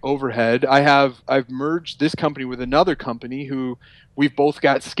giant overhead. I've merged this company with another company who we've both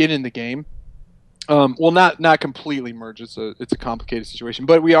got skin in the game. Well, not completely merged. It's a complicated situation,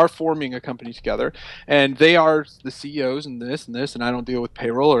 but we are forming a company together, and they are the CEOs and this, and I don't deal with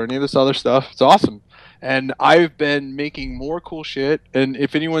payroll or any of this other stuff. It's awesome. And I've been making more cool shit. And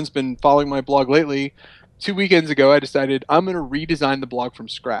if anyone's been following my blog lately, 2 weekends ago, I decided I'm going to redesign the blog from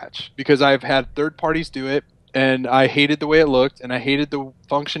scratch, because I've had third parties do it, and I hated the way it looked, and I hated the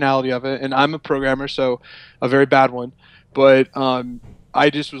functionality of it. And I'm a programmer, so a very bad one. But I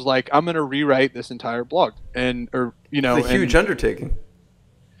just was like, I'm going to rewrite this entire blog, it's a huge undertaking.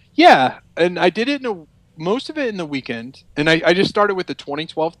 Yeah, and I did it most of it in the weekend, and I just started with the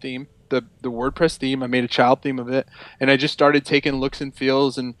 2012 theme, the WordPress theme. I made a child theme of it, and I just started taking looks and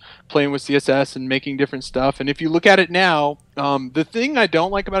feels and playing with CSS and making different stuff. And if you look at it now, the thing I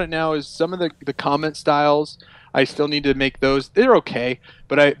don't like about it now is some of the comment styles. I still need to make those. They're okay,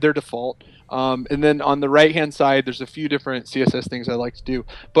 but they're default. And then on the right-hand side, there's a few different CSS things I like to do.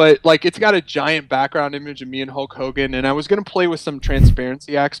 But, like, it's got a giant background image of me and Hulk Hogan, and I was going to play with some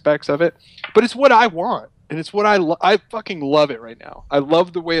transparency aspects of it. But it's what I want, and it's what I fucking love it right now. I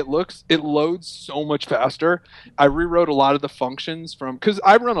love the way it looks. It loads so much faster. I rewrote a lot of the functions because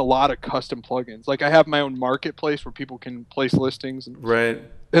I run a lot of custom plugins. Like, I have my own marketplace where people can place listings. Right.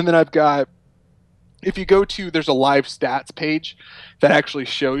 And then I've got, if you go to, there's a live stats page that actually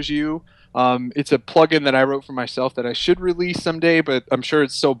shows you. It's a plugin that I wrote for myself that I should release someday, but I'm sure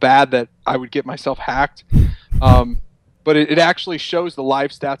it's so bad that I would get myself hacked. But it actually shows the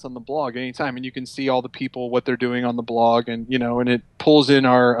live stats on the blog anytime, and you can see all the people, what they're doing on the blog, and and it pulls in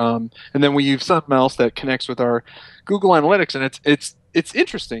our and then we use something else that connects with our Google Analytics, and it's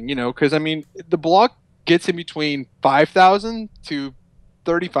interesting, because I mean the blog gets in between 5,000 to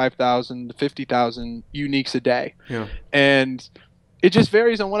 35,000 to 50,000 uniques a day, and it just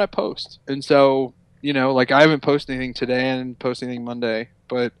varies on what I post. And so, like I haven't posted anything today and post anything Monday,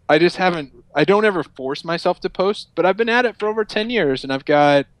 but I don't ever force myself to post, but I've been at it for over 10 years and I've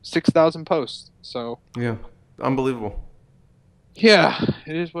got 6,000 posts. So yeah, unbelievable. Yeah,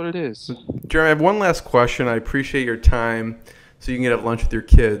 it is what it is. Jeremy, I have one last question. I appreciate your time so you can get have lunch with your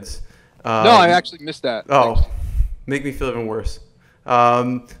kids. No, I actually missed that. Oh, thanks. Make me feel even worse.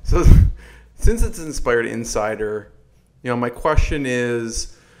 So since it's Inspired Insider, my question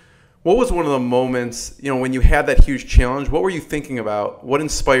is, what was one of the moments, when you had that huge challenge, what were you thinking about? What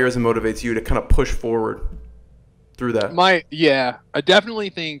inspires and motivates you to kind of push forward through that? I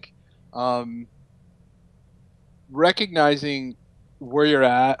definitely think recognizing where you're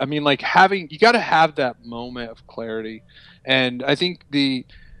at. I mean, like you got to have that moment of clarity. And I think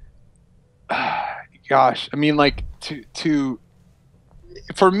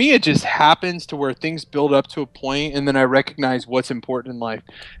for me, it just happens to where things build up to a point, and then I recognize what's important in life.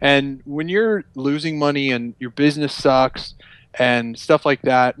 And when you're losing money and your business sucks and stuff like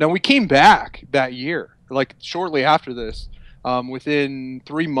that. Now, we came back that year, like shortly after this. Within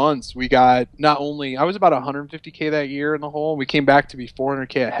 3 months, we got I was about 150K that year in the hole. We came back to be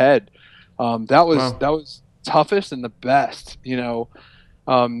 400K ahead. That was toughest and the best,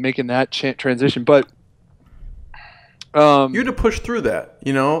 making that transition. But You had to push through that,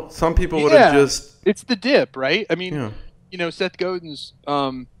 you know. Some people would have just. It's the dip, right? I mean, you know, Seth Godin's.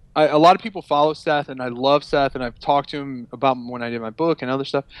 A lot of people follow Seth, and I love Seth, and I've talked to him about when I did my book and other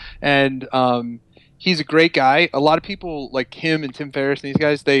stuff. And he's a great guy. A lot of people like him and Tim Ferriss and these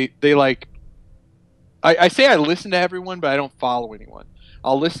guys. They like. I say I listen to everyone, but I don't follow anyone.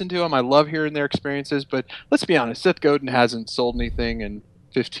 I'll listen to them. I love hearing their experiences, but let's be honest, Seth Godin hasn't sold anything in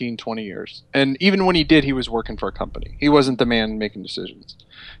 15, 20 years. And even when he did, he was working for a company. He wasn't the man making decisions.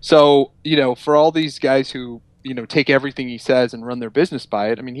 So, you know, for all these guys who, you know, take everything he says and run their business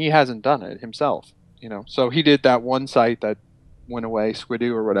by it, I mean, he hasn't done it himself, you know. So he did that one site that went away,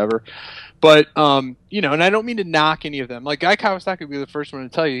 Squidoo or whatever. But, you know, and I don't mean to knock any of them. Like Guy Kawasaki would be the first one to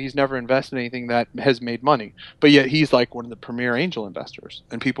tell you he's never invested in anything that has made money. But yet he's like one of the premier angel investors,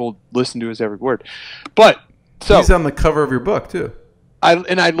 and people listen to his every word. But so he's on the cover of your book too. I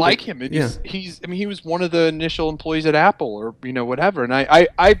like him. And I mean, he was one of the initial employees at Apple, or you know, whatever. And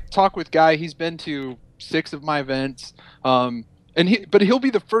I talk with Guy. He's been to 6 of my events, but he'll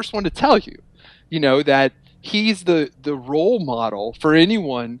be the first one to tell you, you know, that he's the role model for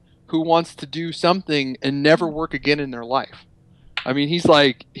anyone who wants to do something and never work again in their life. I mean, he's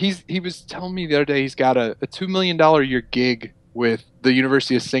like he was telling me the other day he's got a $2 million a year gig with the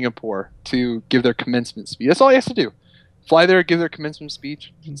University of Singapore to give their commencement speech. That's all he has to do. Fly there, give their commencement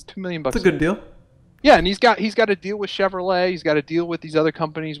speech. It's $2 million. That's a good deal. Yeah, and he's got a deal with Chevrolet. He's got a deal with these other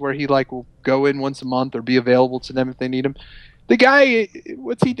companies where he like will go in once a month or be available to them if they need him. The guy,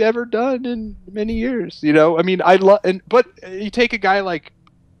 what's he ever done in many years? You know, I mean, but you take a guy like,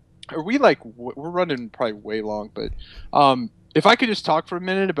 we're running probably way long, but if I could just talk for a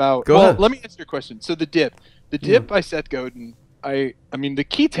minute about, Go ahead. Let me answer your question. So the dip by Seth Godin. I mean, the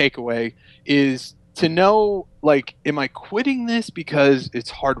key takeaway is to know, like, am I quitting this because it's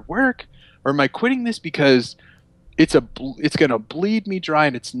hard work, or am I quitting this because it's going to bleed me dry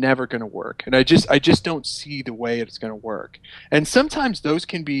and it's never going to work? And I just don't see the way it's going to work. And sometimes those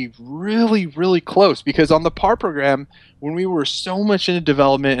can be really, really close, because on the PAR program, when we were so much into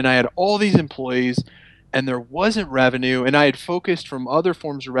development and I had all these employees and there wasn't revenue, and I had focused from other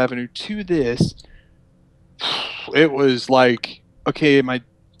forms of revenue to this, it was like, okay, am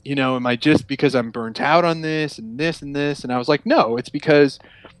I just because I'm burnt out on this and this and this? And I was like, no, it's because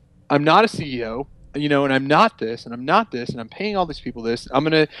I'm not a CEO, you know, and I'm not this and I'm not this, and I'm paying all these people this.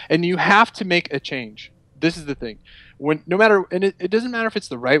 And you have to make a change. This is the thing. It doesn't matter if it's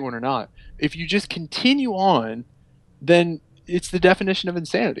the right one or not. If you just continue on, then it's the definition of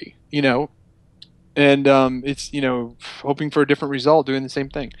insanity, you know. And it's, you know, hoping for a different result, doing the same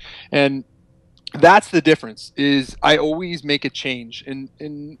thing. And that's the difference, is I always make a change, and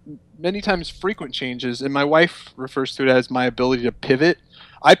many times frequent changes. And my wife refers to it as my ability to pivot.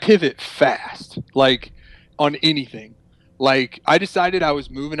 I pivot fast, like on anything. Like I decided I was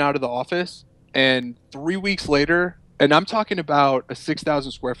moving out of the office, and 3 weeks later, and I'm talking about a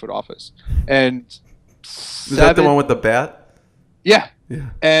 6,000 square foot office, and is that the one with the bat? Yeah.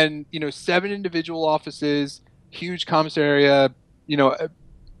 Yeah. And, you know, 7 individual offices, huge commissary area, you know,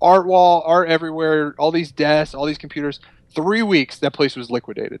 art wall, art everywhere, all these desks, all these computers. 3 weeks, that place was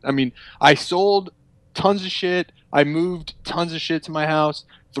liquidated. I mean, I sold tons of shit. I moved tons of shit to my house.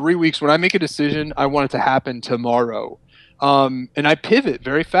 3 weeks. When I make a decision, I want it to happen tomorrow. And I pivot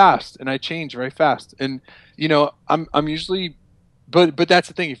very fast, and I change very fast. And, you know, I'm usually, but that's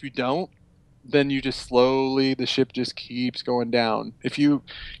the thing. If you don't, then you just slowly, the ship just keeps going down. If you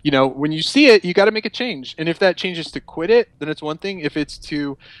know, when you see it, you got to make a change. And if that change is to quit it, then it's one thing. If it's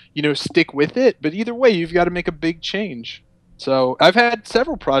to, you know, stick with it, but either way, you've got to make a big change. So I've had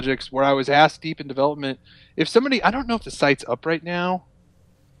several projects where I was asked deep in development. If somebody, I don't know if the site's up right now.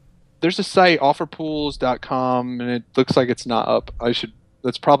 There's a site, offerpools.com, and it looks like it's not up.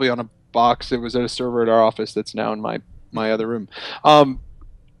 That's probably on a box. It was at a server at our office that's now in my other room.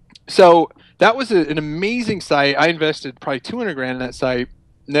 So that was an amazing site. I invested probably $200,000 in that site.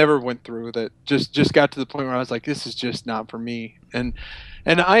 Never went through with it. Just got to the point where I was like, this is just not for me. And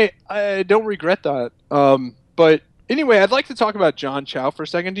I don't regret that. But anyway, I'd like to talk about John Chow for a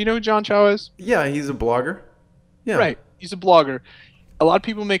second. Do you know who John Chow is? Yeah, he's a blogger. Yeah. Right. He's a blogger. A lot of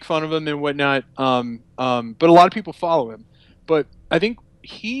people make fun of him and whatnot. But a lot of people follow him. But I think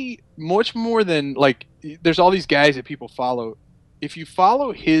he, much more than, like, there's all these guys that people follow. If you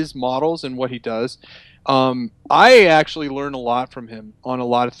follow his models and what he does, I actually learn a lot from him on a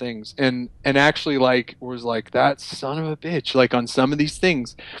lot of things, and actually was like, that son of a bitch, like on some of these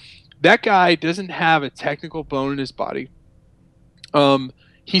things. That guy doesn't have a technical bone in his body.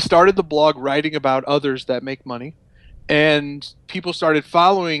 He started the blog writing about others that make money, and people started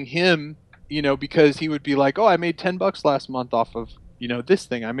following him because he would be like, oh, I made $10 last month off of, this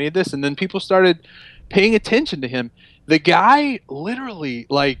thing. I made this. And then people started paying attention to him. The guy literally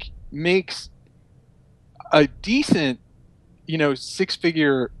like makes a decent,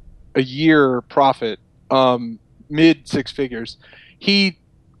 6-figure a year profit, mid 6 figures. He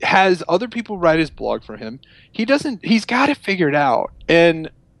has other people write his blog for him. He's got it figured out. And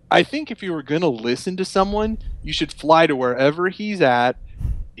I think if you were going to listen to someone, you should fly to wherever he's at.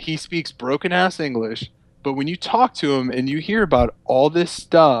 He speaks broken ass English, but when you talk to him and you hear about all this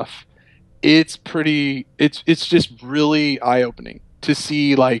stuff, it's just really eye opening to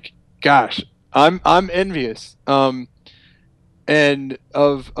see, like, gosh, I'm envious. And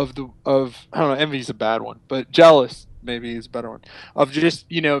of I don't know, envy is a bad one, but jealous maybe is a better one, of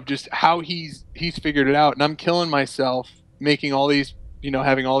just how he's figured it out. And I'm killing myself making all these,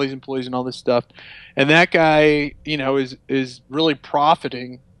 having all these employees and all this stuff. And that guy, is really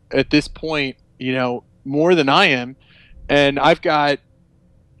profiting at this point, more than I am. And I've got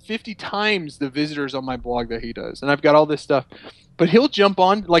 50 times the visitors on my blog that he does. And I've got all this stuff, but he'll jump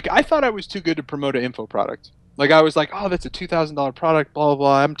on. Like, I thought I was too good to promote an info product. Like, I was like, oh, that's a $2,000 product, blah, blah,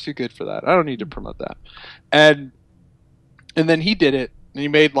 blah. I'm too good for that. I don't need to promote that. And then he did it, and he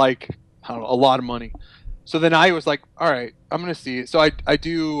made, like, I don't know, a lot of money. So then I was like, all right, I'm going to see it. So I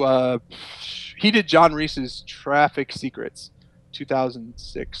do, he did John Reese's Traffic Secrets,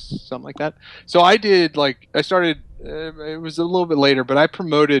 2006, something like that. So I did, like, I started, it was a little bit later, but I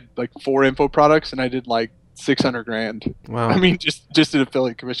promoted, like, 4 info products, and I did, like, $600,000. Wow. I mean, just in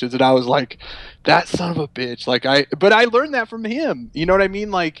affiliate commissions. And I was like, that son of a bitch. Like, but I learned that from him. You know what I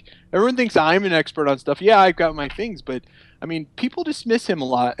mean? Like, everyone thinks I'm an expert on stuff. Yeah, I've got my things, but I mean, people dismiss him a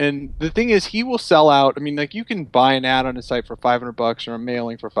lot. And the thing is, he will sell out. I mean, like, you can buy an ad on his site for $500 or a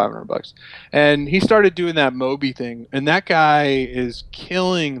mailing for $500. And he started doing that Moby thing. And that guy is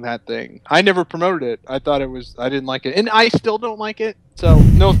killing that thing. I never promoted it. I didn't like it. And I still don't like it. So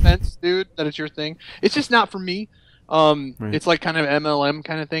no offense, dude, that it's your thing. It's just not for me. Right. It's like kind of MLM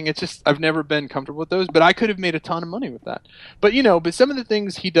kind of thing. It's just, I've never been comfortable with those, but I could have made a ton of money with that. But but some of the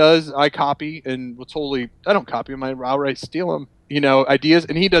things he does, I copy and I don't copy him. I'll outright steal him, ideas.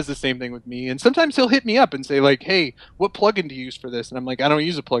 And he does the same thing with me. And sometimes he'll hit me up and say, like, hey, what plugin do you use for this? And I'm like, I don't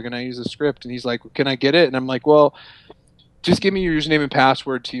use a plugin. I use a script. And he's like, can I get it? And I'm like, well, just give me your username and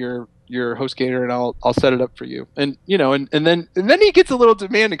password to your HostGator, and I'll set it up for you. And and then he gets a little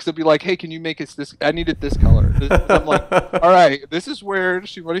demanding, because he'll be like, hey, can you make it this? I need it this color. And I'm like, all right, this is where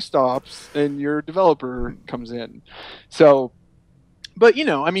Shoemoney stops and your developer comes in. So, but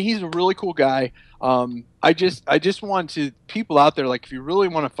I mean, he's a really cool guy. I just want to, people out there, like, if you really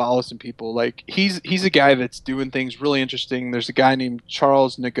want to follow some people, like, he's a guy that's doing things really interesting. There's a guy named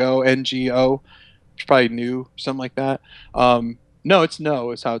Charles Ngo, Ngo, which probably new, something like that. No, it's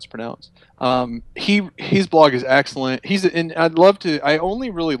No is how it's pronounced. His blog is excellent. And I only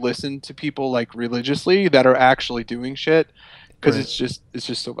really listen to people, like, religiously that are actually doing shit, because right. it's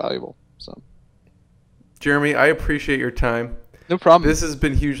just so valuable. So, Jeremy, I appreciate your time. No problem. This has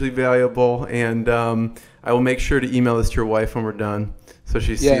been hugely valuable, and I will make sure to email this to your wife when we're done, so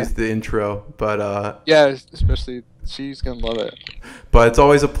she sees the intro. But yeah, especially she's gonna love it. But it's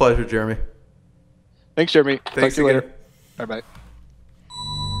always a pleasure, Jeremy. Thanks, Jeremy. Thanks Talk to you again. later. Bye bye.